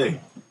 as you do.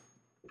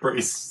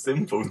 Pretty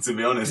simple, to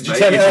be honest. Did you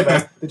turn it Bacon.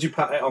 over? Did you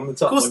pat it on the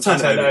top? Of course, Once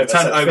you turn it over.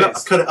 Turn it so over. I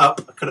fits? cut it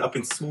up. I cut it up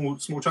in small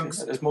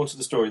chunks. There's more to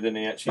the story than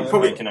he actually is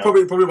Probably making out.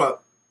 probably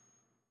about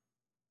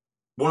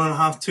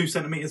 1.5 to 2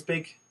 centimeters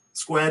big,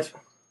 squared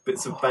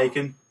bits of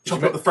bacon.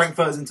 Chop up the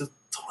frankfurters into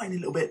tiny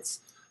little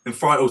bits, then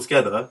fry it all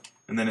together,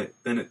 and then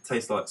it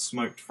tastes like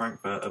smoked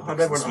frankfurter. I hope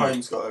everyone at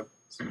home's got a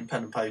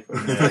pen and paper.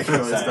 Yeah, Taking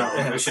all this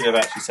down. We should have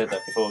actually said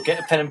that before. Get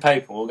a pen and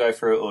paper and we'll go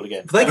through it all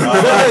again. They can,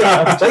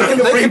 Right. they can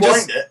Rewind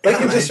just, it, They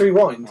can't can they? just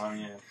rewind. Oh,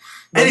 yeah.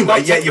 Anyway,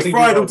 Not yeah, you technically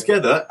fry it all rewind.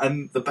 together,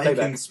 and the bacon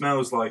Payback.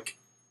 smells like.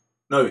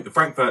 No, the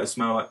frankfurters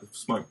smell like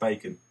smoked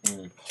bacon,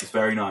 Mm. which is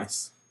very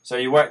nice. So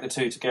you whack the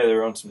two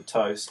together on some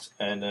toast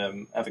and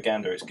have a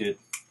gander. It's good.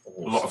 A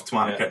lot of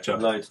tomato Yeah,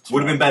 ketchup. loads of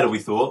Would have been tomato. better, we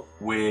thought,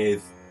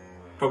 with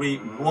probably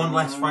one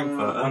less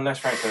frankfurter One less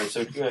frankfurter.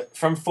 So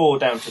from 4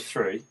 down to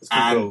 3. It's good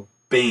and call.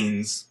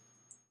 beans.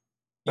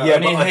 But Yeah,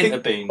 only but a I hint think-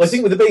 of beans. I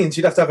think with the beans,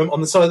 you'd have to have them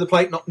on the side of the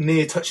plate, not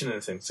near touching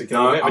anything. So you can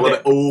No, have a bit I of a want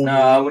dip. it all No,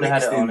 I would have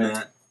had mixed it on in it.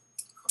 there.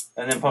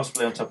 And then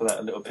possibly on top of that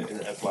a little bit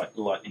of like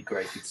lightly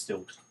grated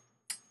Stilton.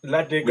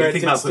 Ladley We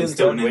think about putting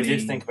Stilton in We the-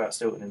 did think about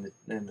Stilton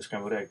in the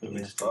scrambled egg, but we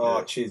just didn't Oh,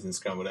 do it. cheese and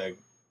scrambled egg.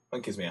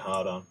 That gives me a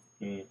hard on.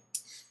 Mm.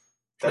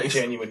 That Please.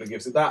 genuinely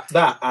gives it that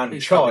and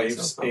Please cover chives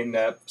yourself up.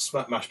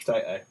 in mashed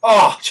potato.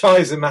 Oh,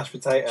 chives and mashed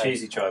potato.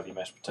 Cheesy chivy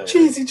mashed potato.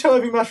 Cheesy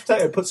chivy mashed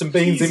potato. Put some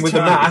beans Cheesy in with the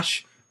chivy.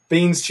 mash.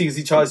 Beans,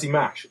 cheesy, chivy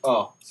mash.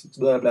 Oh,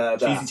 blah blah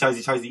blah. Cheesy.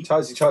 Cheesy,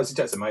 cheesy.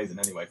 That's amazing.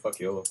 Anyway, fuck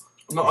you all.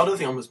 No, I don't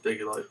think I'm as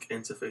big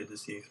into food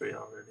as you three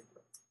are really.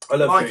 I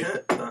love like food.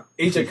 it. But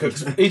EJ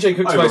cooks most of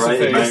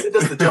Overrated, food, mate. it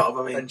does the job.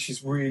 I mean, and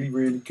she's really,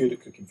 really good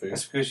at cooking food.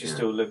 That's because you're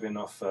still living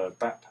off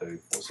bat poo.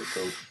 What's it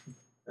called?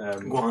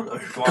 guano.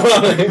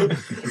 Guano.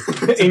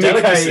 In your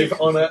delicacy. cave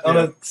on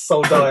a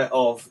sole diet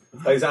of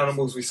those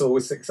animals we saw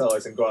with 6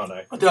 eyes and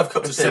guano. I do have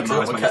cups of tea. 7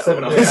 eyes, on my mate. kettle.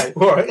 7 eyes. Okay.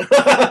 All right.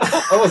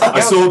 I wasn't I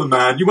saw the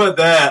man. You weren't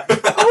there.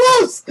 I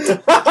was.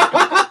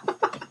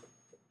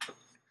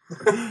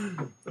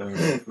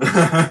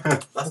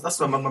 That's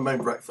my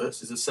main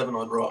breakfast. Is a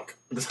 7-eyed rock.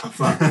 Just have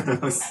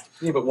that.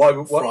 Yeah, but why?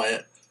 What? Fry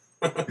it.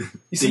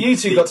 You see, you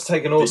two got to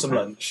take an awesome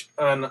lunch,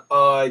 and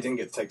I didn't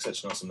get to take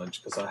such an awesome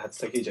lunch because I had to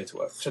take EJ to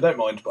work, which I don't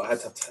mind, but I had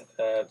to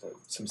have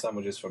some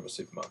sandwiches from a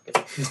supermarket.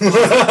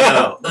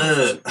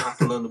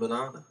 Apple and a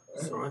banana.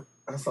 That's alright.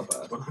 That's not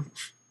bad.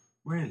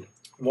 Really?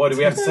 Why do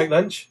we have to take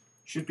lunch?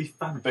 Should be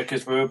fun.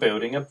 Because we were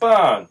building a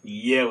barn.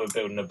 Yeah, we're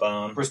building a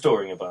barn.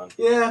 Restoring a barn.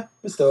 Yeah,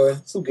 restoring.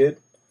 It's all good.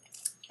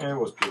 Yeah, it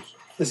was good.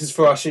 This is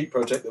for our sheep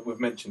project that we've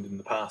mentioned in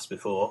the past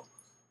before.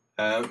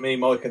 Me,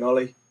 Mike, and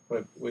Ollie,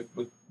 we're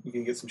going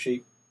to get some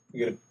sheep.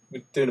 We're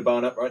doing a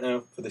barn up right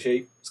now for the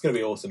sheep. It's going to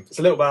be awesome. It's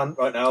a little barn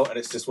right now, and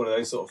it's just one of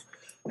those sort of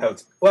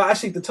held. Well,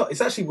 actually,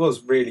 it actually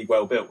was really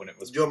well built when it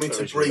was. Do you want me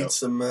to originally breed built.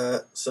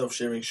 some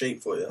self-shearing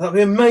sheep for you? That'd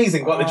be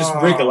amazing. Like they just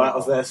Oh. wriggle out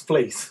of their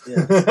fleece.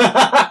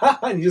 Yeah.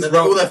 And you just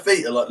All roll. their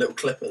feet are like little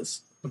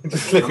clippers.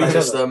 Just live And they each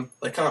just other.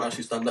 they can't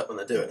actually stand up when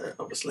they're doing it,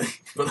 obviously,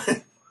 but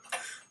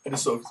they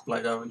just sort of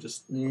lay down and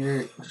just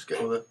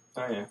get all the.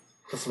 Oh yeah.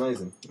 That's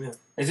amazing.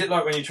 Is it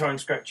like when you try and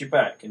scratch your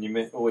back and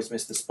you always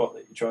miss the spot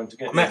that you're trying to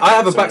get? Mate, I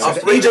have a back Someone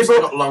scratcher. else- EJ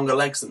brought- got longer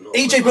legs than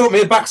normal. EJ brought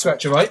me a back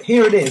scratcher, right?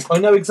 Here it is. I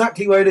know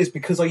exactly where it is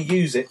because I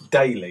use it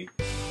daily.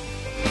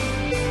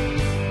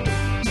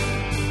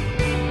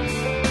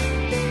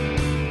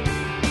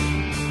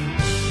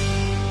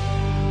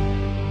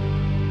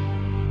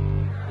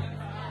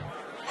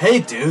 Hey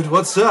dude,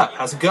 what's up?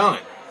 How's it going?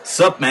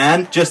 Sup,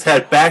 man? Just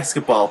had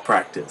basketball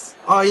practice.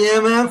 Oh yeah,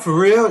 man, for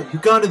real? You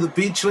going to the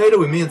beach later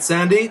with me and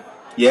Sandy?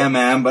 Yeah,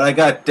 man, but I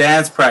got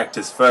dance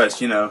practice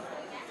first, you know.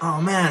 Oh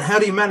man, how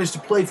do you manage to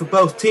play for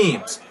both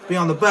teams? Be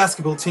on the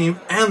basketball team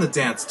and the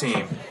dance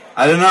team?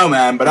 I don't know,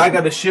 man, but I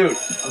gotta shoot.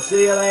 I'll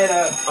see you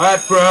later.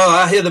 Alright, bro,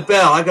 I hear the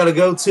bell. I gotta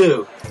go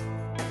too.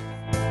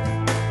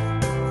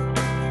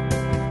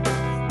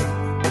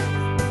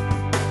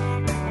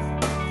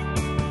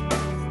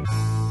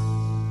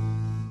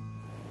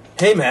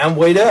 Hey man,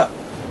 wait up.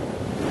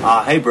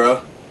 Hey,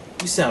 bro.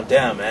 You sound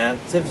down, man.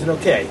 Is everything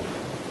okay?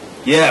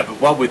 Yeah, but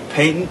what with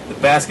painting, the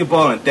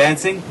basketball, and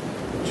dancing?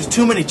 Just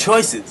too many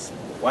choices.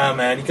 Wow,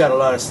 man, you got a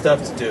lot of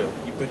stuff to do.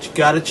 But you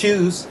gotta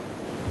choose.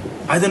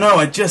 I don't know,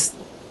 I just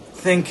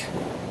think...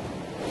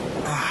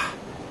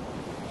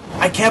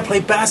 I can't play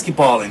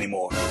basketball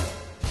anymore.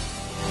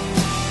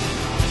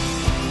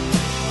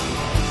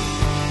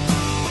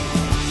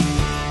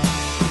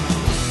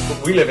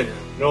 We live in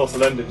North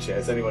Londonshire.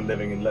 Is anyone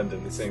living in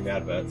London that's seeing the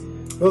adverts?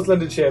 North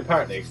Londonshire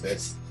apparently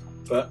exists.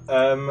 But,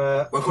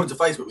 Well, according to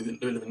Facebook, we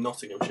live in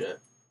Nottinghamshire.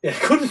 yeah,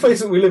 according to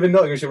Facebook, we live in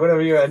Nottinghamshire.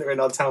 Whenever you enter in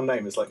our town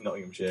name, it's like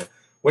Nottinghamshire.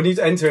 When you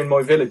enter in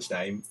my village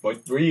name, my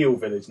real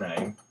village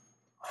name,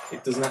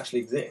 it doesn't actually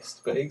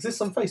exist. But it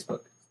exists on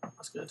Facebook.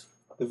 That's good.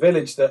 The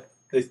village that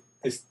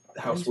this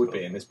house would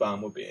be in, this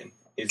barn would be in,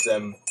 is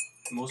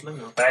Muslim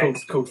or?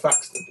 called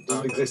Faxton. It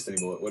doesn't Okay. exist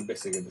anymore. It went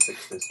missing in the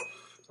 60s.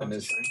 And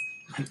there's,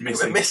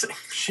 We're missing.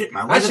 Shit,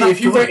 man. where did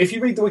actually, that if you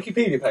go? read the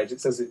Wikipedia page, it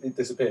says it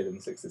disappeared in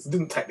the 60s. It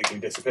didn't technically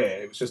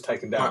disappear. It was just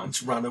taken down.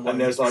 Just ran away. And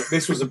there's like,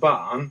 this was a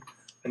barn,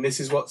 and this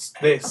is what's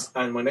this,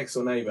 and my next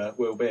door neighbour,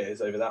 Will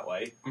Beers, over that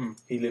way,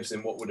 he lives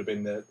in what would have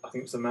been I think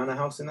it was the manor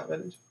house in that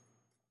village.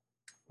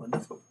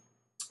 Wonderful.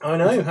 I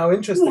know, how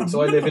interesting.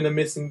 So I live in a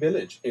missing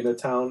village, in a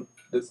town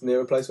that's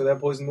near a place where they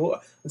have poisoned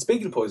water. And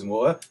speaking of poisoned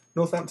water,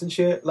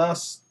 Northamptonshire,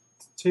 last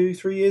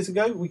 2-3 years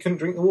ago, we couldn't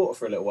drink the water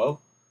for a little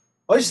while.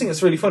 I just think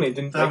it's really funny, it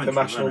didn't make the Daventry,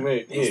 national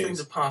wasn't These things news.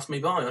 have passed me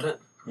by. I don't.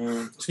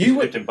 You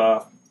lived in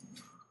Bath.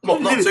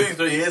 What? Not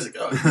 2-3 years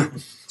ago.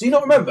 Do you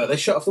not remember? They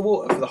shut off the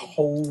water for the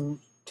whole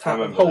I town,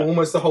 remember that.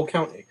 almost the whole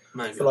county,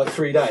 Maybe. for like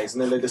 3 days,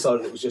 and then they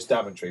decided it was just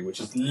Daventry, which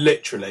is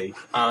literally...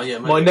 Yeah. Maybe.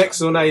 My next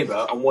door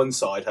neighbour on one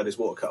side had his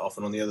water cut off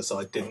and on the other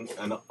side didn't,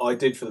 and I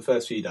did for the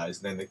first few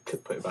days, and then they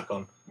could put it back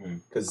on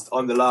because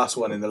I'm the last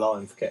one in the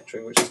line for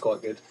Kettering, which is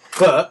quite good.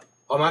 But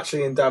I'm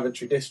actually in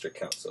Daventry District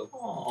Council,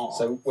 Aww.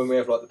 so when we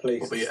have like the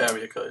police, What will be your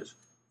area code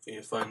for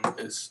your phone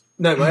is?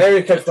 no, my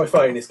area code for my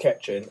phone is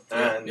Kettering,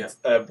 and Yeah,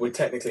 we're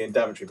technically in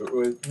Daventry, but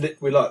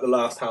we're like the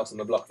last house on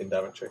the block in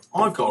Daventry.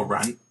 I've got a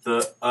rant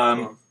that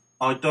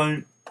I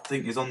don't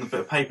think is on the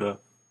bit of paper,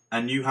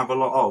 and you have a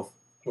lot of.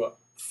 What?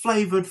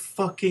 Flavoured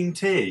fucking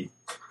tea.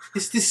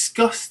 It's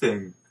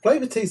disgusting.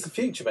 Flavoured tea's the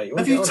future, mate.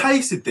 Have you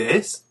tasted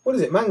this? What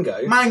is it?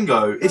 Mango.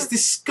 Mango. It's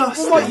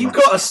disgusting. Well, you've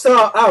got to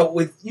start out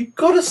with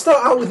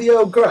the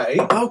Earl Grey,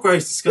 Earl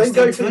Grey's then disgusting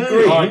go for the too.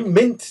 green Right.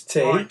 mint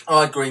tea. Right.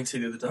 I had green tea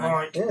the other day.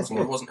 Right. Yeah, it's I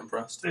good. wasn't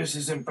impressed. This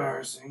is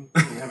embarrassing.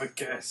 Can you have a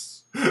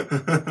guess?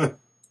 Yeah,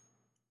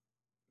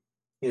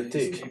 Please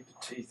do. keep the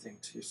tea thing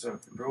to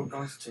yourself. We brought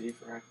nice tea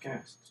for our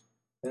guests.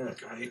 Yeah.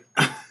 Great.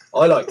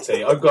 I like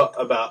tea. I've got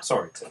about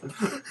Sorry, Tim.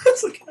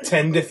 It's okay.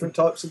 10 different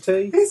types of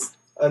tea, It's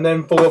and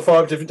then 4 or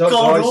 5 different types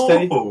god of iced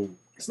tea. awful.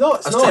 It's not.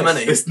 It's That's nice. too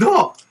many. It's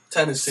not.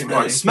 10 is too Right,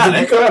 many. smell You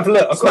it. go have a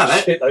look. I've got Smell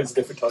it. shit loads of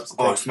different types of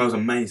tea. Oh, it smells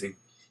amazing.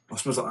 It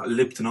smells like that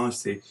Lipton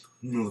iced tea.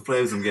 All the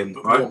flavours I'm getting.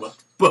 But Right? warmer.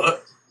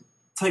 But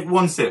take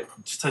one sip.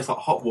 It just tastes like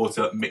hot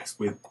water mixed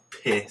with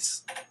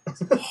piss.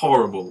 It's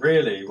horrible.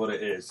 Really, what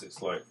it is,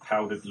 it's like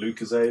powdered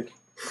Lucozade.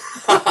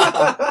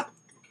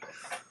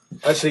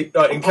 Actually,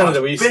 like, in Canada,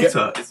 Oh, we it's used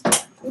to bitter. It's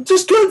get.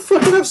 Just go and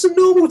fucking have some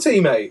normal tea,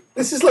 mate.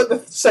 This is like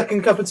the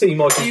second cup of tea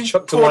Mike You has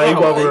chucked pour away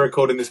that while away. we were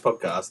recording this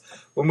podcast.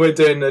 When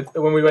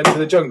we went to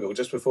the jungle,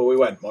 just before we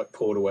went, Mike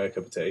poured away a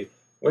cup of tea.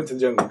 Went to the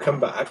jungle, come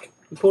back,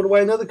 he poured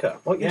away another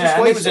cup. Mike, you just and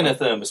it wasted was in a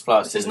thermos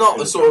plastic. This is not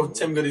the sort of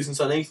Tim Goodies and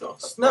Son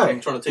ethos. No.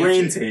 I'm trying to teach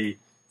green you. tea.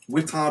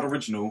 Wittard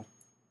original.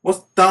 What's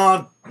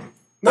Dard?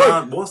 No,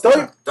 Dard what's don't.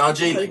 that?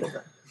 Darjeeling. What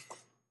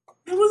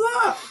was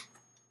that?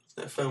 Is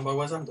that a film by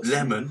Wes Anderson?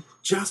 Lemon.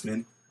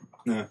 Jasmine.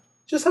 No.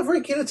 Just have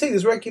regular tea.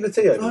 There's regular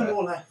tea over No there.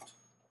 more left.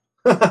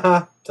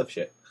 Tough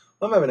shit.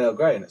 I'm having Earl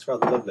Grey and it's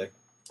rather lovely.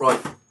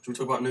 Right. Should we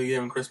talk about New Year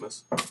and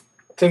Christmas?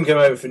 Tim came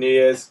over for New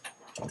Year's.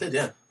 I did,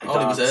 yeah.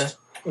 Ollie was there.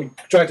 We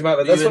dragged him out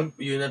Were there. That's were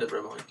you in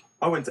Edinburgh, Mike?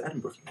 I went to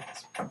Edinburgh.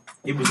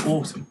 It was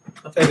awesome.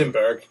 what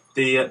Edinburgh.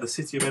 The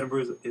city of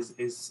Edinburgh is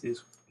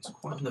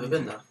quite. I've never amazing.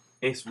 been there.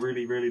 It's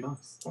really really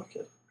nice.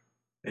 Okay.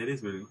 It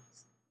is really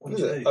nice. What Is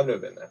did it? you do? I've never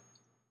been there.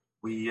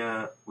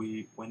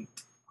 We went.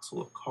 I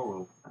saw a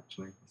coral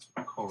actually. I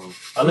saw a coral.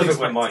 I love it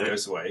when Unexpected. Mike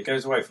goes away. He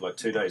goes away for like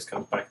 2 days,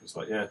 comes back and it's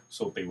like, yeah,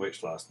 saw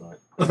Bewitched last night.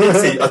 I did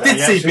see He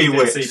actually did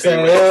Bewitched. see Say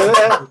Bewitched.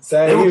 that,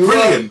 say They were you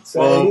brilliant. want, say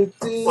Well, you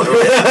do.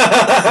 the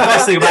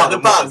best thing about the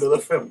them band was- or the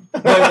film?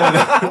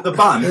 the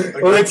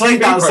band. Well, They the played TV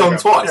that song programme.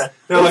 twice. Yeah.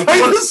 They were like,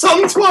 Play "What-" the song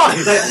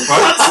twice.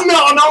 Right? That's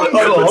not an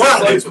encore.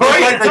 Exactly.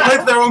 Right? They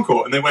played their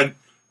encore and they went.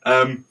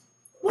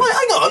 Why?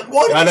 Hang on.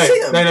 Why did I you know. see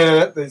them?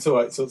 No. It's all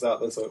right. It sorts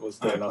out. That's what it was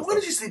doing last Why time.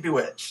 did you see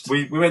Bewitched?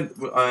 We went.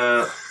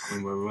 I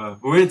mean, where we were.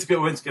 We went to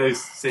go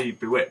see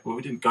Bewitched. Well,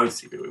 we didn't go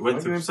see Bewitched. We went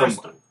Were you to in somewhere.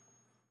 Bristol?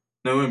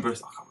 No, we were in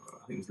Bristol. I can't remember.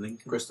 I think it was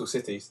Lincoln. Bristol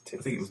City. I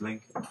think it was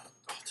Lincoln.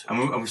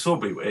 And we saw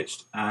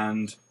Bewitched,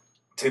 and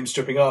Tim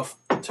stripping off.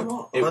 Too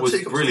hot. it I've was had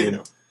 2 cups of tea brilliant.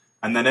 now.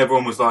 And then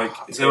everyone was like,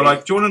 so they were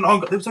like, do you want an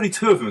encore? There was only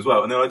 2 of them as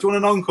well. And they were like, do you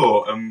want an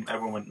encore? And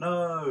everyone went,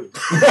 no.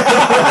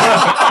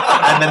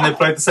 And then they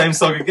played the same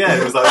song again.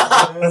 It was like,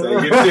 so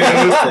you do.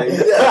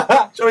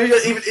 Yeah. So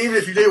even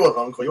if you do want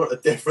an encore, you want a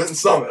different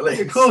song at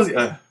least. Of course,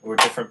 yeah. Or a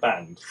different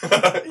band.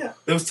 Yeah.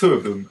 There was 2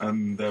 of them,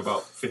 and they're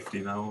about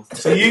 50 now.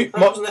 So you,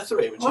 Wasn't there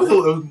 3? Which I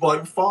thought there was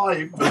like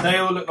 5. But they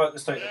all look like the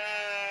state.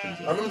 I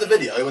remember the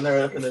video when they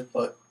were in the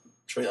like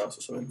treehouse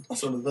or something.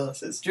 That's one of the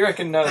verses. Do you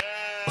reckon now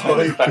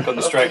Oh, back on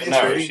the straight and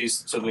narrow, true.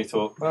 she's suddenly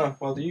thought, oh,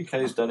 well, the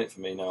UK's done it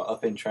for me now.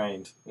 I've been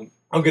trained. And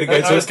I'm going to go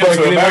to Let's go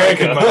to the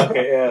American America.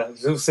 market. Yeah,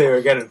 you'll see her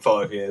again in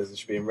 5 years, and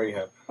she'll be in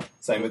rehab.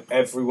 Same with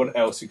everyone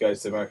else who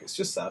goes to America. It's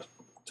just sad,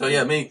 So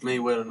yeah, me,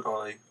 Will, and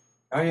I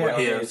oh, were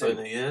here yeah, for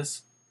New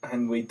Year's.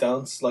 and we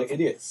dance like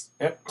idiots.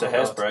 Yep, to Oh,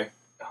 Hairspray.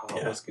 Oh,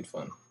 Yeah. that's good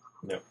fun.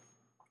 That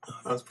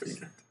was pretty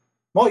good.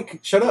 Mike,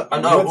 shut up. I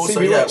know, You went to also,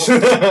 see yeah, Bewitched.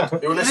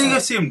 We were I didn't listening. go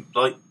see them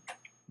like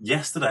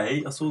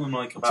yesterday. I saw them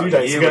like about 2 a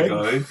days year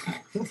ago. ago.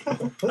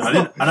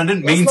 And I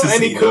didn't mean That's to not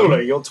see any cooler.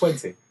 them. You're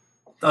 20.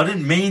 I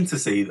didn't mean to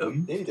see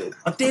them. You did.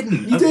 I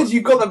didn't. You did.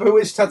 You got that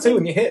Bewitched tattoo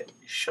on your hip.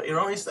 You shut your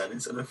eyes then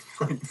instead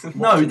of.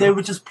 No, they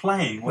were just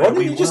playing. Why Where didn't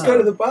we you just were. go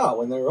to the bar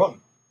when they were on?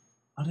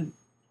 I didn't.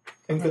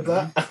 Think of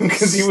that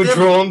because you were Still-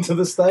 drawn to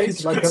the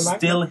stage like could a magnet.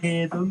 still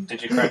hear them.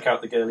 Did you crack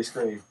out the girly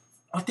scream?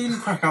 I didn't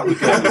crack out the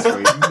girl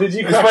scream. Did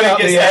you It's crack when out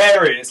it gets the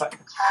airy, it's like, air?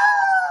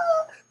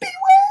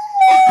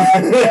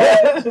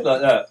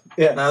 like that.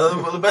 Yeah.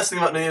 No, the best thing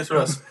about New Year's for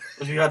us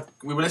was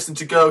we were listening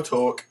to Go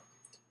Talk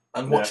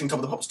and watching Top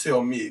of the Pops 2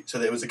 on mute, so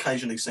that it was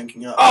occasionally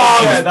syncing up. Oh,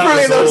 Yeah, it was that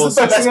brilliant. That was was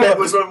the The best best thing bit ever.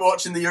 was when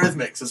watching the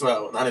Eurythmics as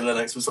well, and Annie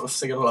Lennox was sort of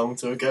singing along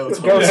to a Go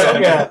Talk. Girl Yeah.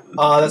 Talk, yeah.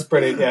 Oh, that's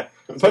brilliant, yeah.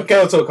 Put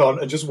Girl Talk on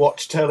and just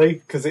watch telly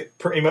because it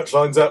pretty much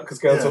lines up because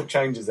Girl Yeah. Talk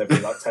changes every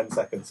like 10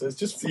 seconds. So it's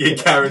just You're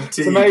fucking-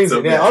 guaranteed. it's amazing,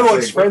 something yeah. I to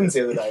watched sing. Friends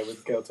the other day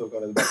with Girl Talk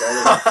on in the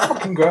background. It's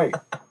fucking great.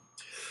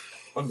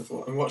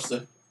 Wonderful. And watch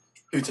the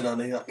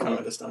Hootenanny, that can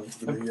understand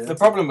to the New Year. The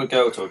problem with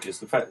Girl Talk is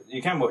the fact you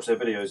can watch their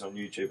videos on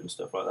YouTube and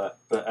stuff like that,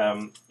 but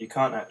you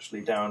can't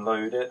actually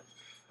download it.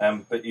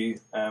 But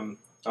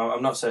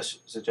I'm not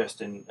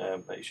suggesting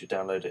that you should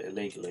download it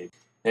illegally.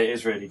 It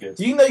is really good.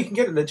 You know you can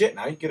get it legit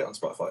now. You can get it on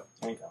Spotify.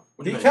 There you go.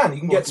 What do You mean? can. You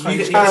can get. What, You you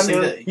get a can.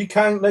 CD? You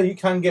can. No, you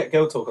can get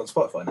Girl Talk on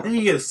Spotify now. Then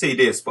you get a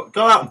CD. A spot.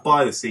 Go out and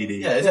buy the CD.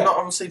 Yeah, is Yeah. it not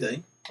on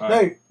CD?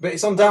 No, but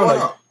it's on Why download.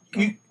 not?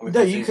 You We no,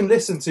 can you see- can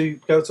listen to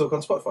Girl Talk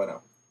on Spotify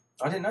now.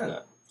 I didn't know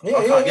that. Yeah,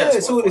 I yeah, can't yeah. get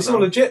It's all Spotify now.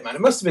 legit, man.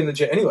 It must have been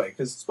legit anyway.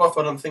 Because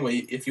Spotify done the thing where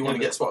if you want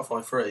to Yeah, get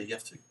Spotify free, you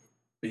have to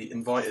be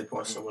invited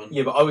by someone.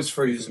 yeah, but I was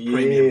free Use for a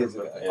premium years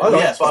member. ago. Yeah. I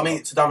like Yeah, but I Spotify.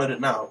 mean to download it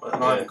now, and I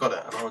Yeah. haven't got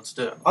it, and I want to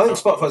do it. I think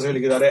Spotify's a really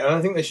good idea, and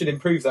I think they should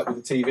improve that with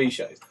the TV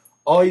shows.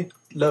 I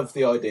love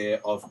the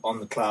idea of on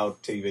the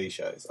cloud TV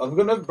shows. I've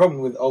got no problem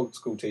with old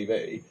school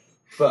TV,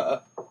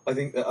 but I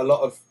think that a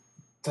lot of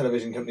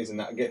television companies and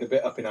that are getting a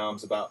bit up in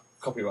arms about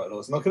copyright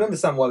laws, and I can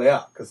understand why they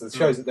are, because the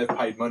shows that they've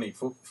paid money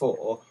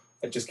for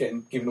are just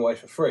getting given away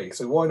for free.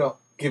 So why not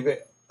give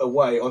it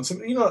away on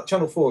something, you know, like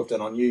Channel 4 have done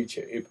on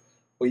YouTube,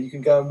 where you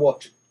can go and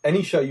watch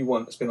any show you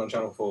want that's been on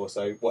Channel 4,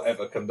 so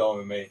whatever, Come Dine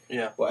With Me,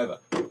 Yeah. whatever,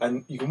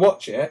 and you can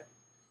watch it,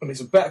 and it's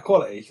of better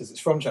quality because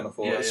it's from Channel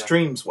 4, Yeah, it yeah.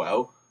 streams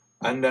well,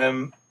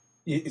 and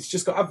it's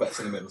just got adverts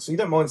in the middle, so you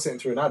don't mind sitting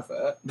through an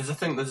advert, There's a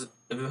thing. Have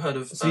you heard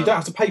of? so you don't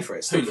have to pay for it,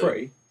 it's still Hulu.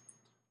 free.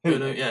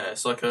 Hulu, yeah,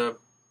 it's like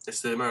it's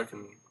the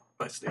American,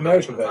 basically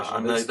American of that. version,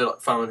 and it's- they're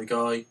like Family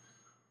Guy.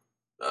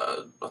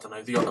 I don't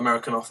know. The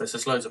American Office.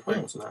 There's loads of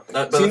programs and that.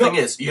 But So the you're thing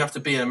is, you have to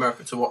be in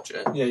America to watch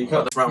it. Yeah, you Like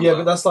can't. the Ramble. Yeah,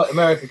 but that's like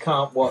America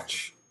can't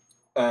watch,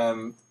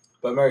 but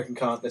American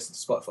can't listen to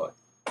Spotify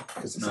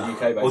because it's a No. UK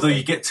based. Although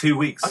you get 2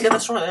 weeks. Oh, yeah,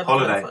 that's right. They have a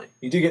Holiday.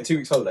 You do get 2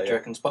 weeks holiday. Do you Yeah.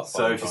 reckon Spotify?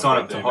 So if you will sign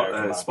go up to the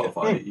American market?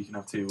 Spotify, you can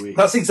have 2 weeks.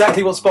 That's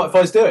exactly what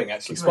Spotify's doing.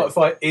 Actually, What do you mean?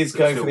 Spotify is So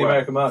going it's for the still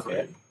American work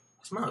market. free.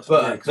 It's mad.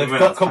 But Yeah, 'cause they've we went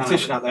got out to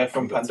competition Canada, out there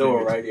from we've got Pandora 2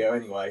 weeks. Radio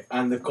anyway,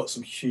 and they've got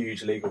some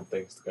huge legal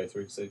things to go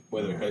through. So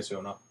whether it goes through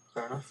or not.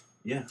 Fair enough.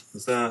 Yeah.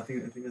 I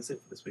think that's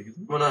it for this week,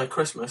 isn't it? Well, no,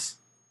 Christmas.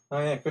 Oh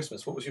yeah,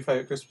 Christmas. What was your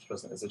favourite Christmas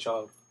present as a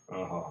child?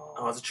 Oh,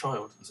 Oh, as a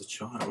child, As a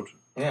child.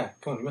 Yeah,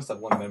 come on, you must have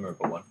one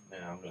memorable one.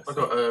 yeah, I'm gonna I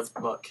got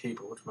a like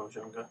keyboard when I was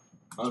younger.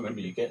 I remember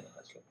you getting it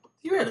actually.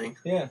 You really?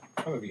 Yeah,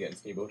 I remember you getting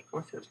the keyboard.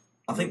 Wicked.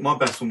 I think my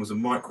best one was a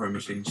micro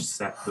machine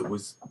set that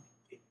was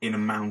in a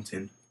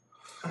mountain.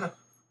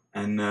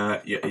 And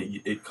yeah,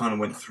 it kind of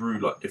went through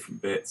like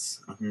different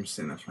bits. I remember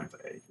sitting there playing for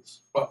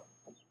ages.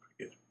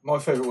 My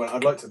favourite one,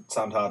 I'd like to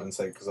sound hard and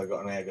say because I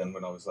got an air gun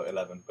when I was like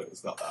 11, but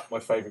it's not that. My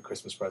favourite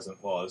Christmas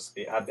present was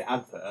it had the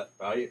advert,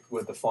 right,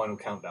 with the Final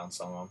Countdown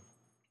song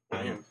on.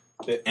 And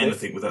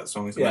Anything with that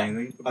song is Yeah.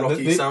 amazing. The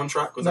Rocky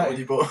soundtrack, was that what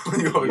you bought?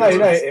 No,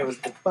 it was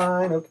the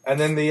final. And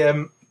then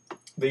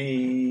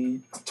the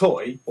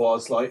toy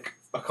was like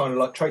a kind of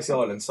like Tracy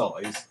Island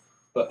size,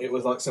 but it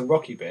was like some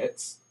Rocky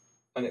bits.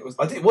 And it was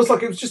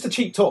just a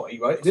cheap toy,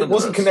 right? It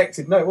wasn't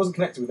connected. No, it wasn't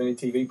connected with any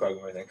TV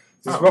program or anything.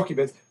 This Rocky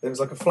bits. There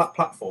was like a flat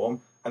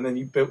platform, and then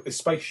you built this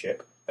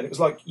spaceship, and it was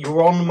like you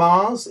were on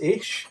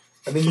Mars-ish,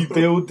 and then you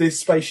build this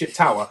spaceship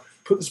tower,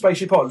 put the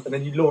spaceship on, and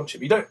then you launch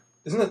it. You don't,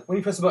 isn't it? When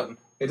you press the button,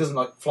 it doesn't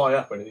like fly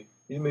up or anything.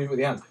 You move it with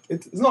your hands.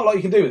 It's not like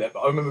you can do with it,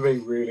 but I remember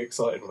being really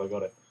excited when I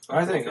got it.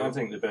 I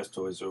think the best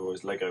toys are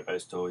always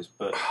Lego-based toys,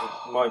 but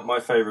my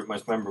favourite,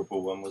 most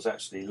memorable one was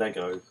actually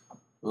Lego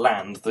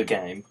Land, the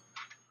game.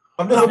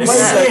 I've never played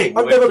sick.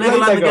 I've never Lego played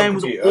Land, Lego the game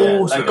was computer.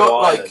 awesome. I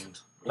got like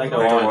Lego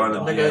Lego Island.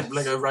 Island. Yes.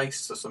 Lego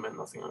Race or something.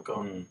 I think I got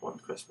one for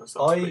Christmas. That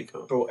was pretty I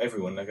cool. brought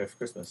everyone Lego for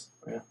Christmas.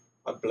 Yeah.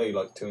 I blew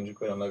like 200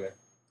 quid on Lego.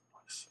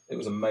 It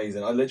was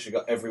amazing. I literally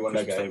got everyone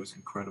Christmas Lego. Day was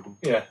incredible.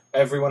 Yeah,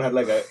 everyone had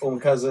Lego. All my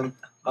cousin,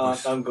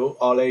 aunt, uncle,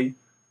 Ollie,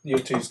 your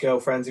two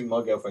girlfriends. Even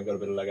my girlfriend got a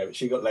bit of Lego, but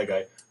she got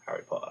Lego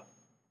Harry Potter.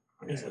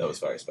 Yeah. So that was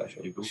very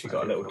special. You She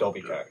got a little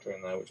Dobby character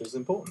in there, which was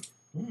important.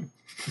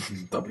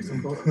 Dobby's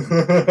important.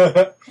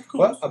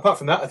 Well, apart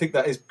from that, I think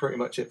that is pretty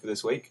much it for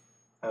this week.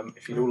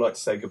 If you'd all like to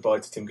say goodbye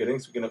to Tim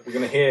Goodings, we're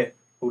gonna hear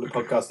all the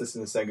podcast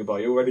listeners saying goodbye.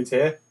 You all ready to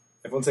hear?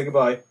 Everyone say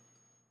goodbye.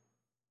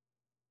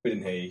 We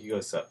didn't hear you. You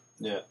guys suck.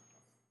 Yeah.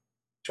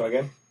 Try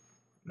again.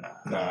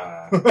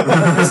 Nah.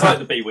 It's like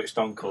the Bewitched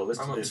encore. Let's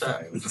I'm do this.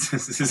 upset.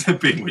 This is a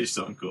big wish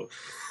song called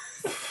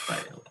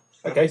Fail.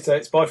 Okay, so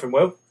it's bye from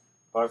Will.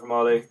 Bye from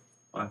Ollie.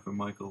 Bye from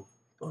Michael.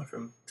 Bye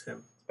from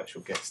Tim.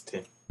 Special guest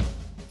Tim.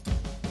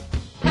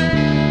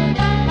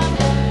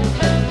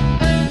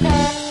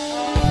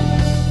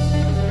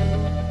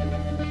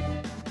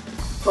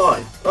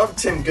 Hi, I'm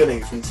Tim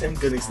Gooding from Tim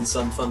Goodings and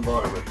Son Fun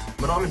Environment.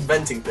 When I'm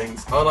inventing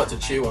things, I like to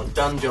chew on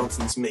Dan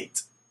Johnson's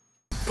meat.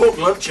 Pork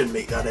luncheon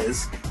meat, that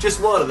is.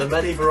 Just one of the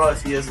many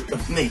varieties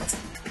of meat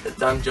that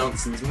Dan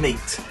Johnson's meat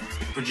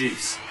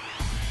produce.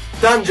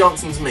 Dan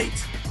Johnson's meat,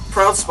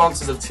 proud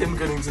sponsors of Tim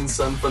Goodings and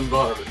Son Fun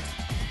Environment.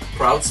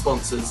 Proud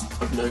sponsors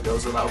of No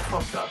Girls Allowed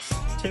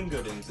podcast. Tim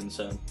Goodings and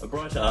Son, a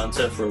brighter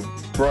answer for a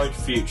bright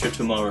future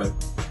tomorrow.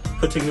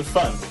 Putting the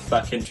fun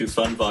back into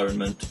fun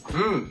environment.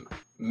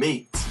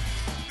 Meat.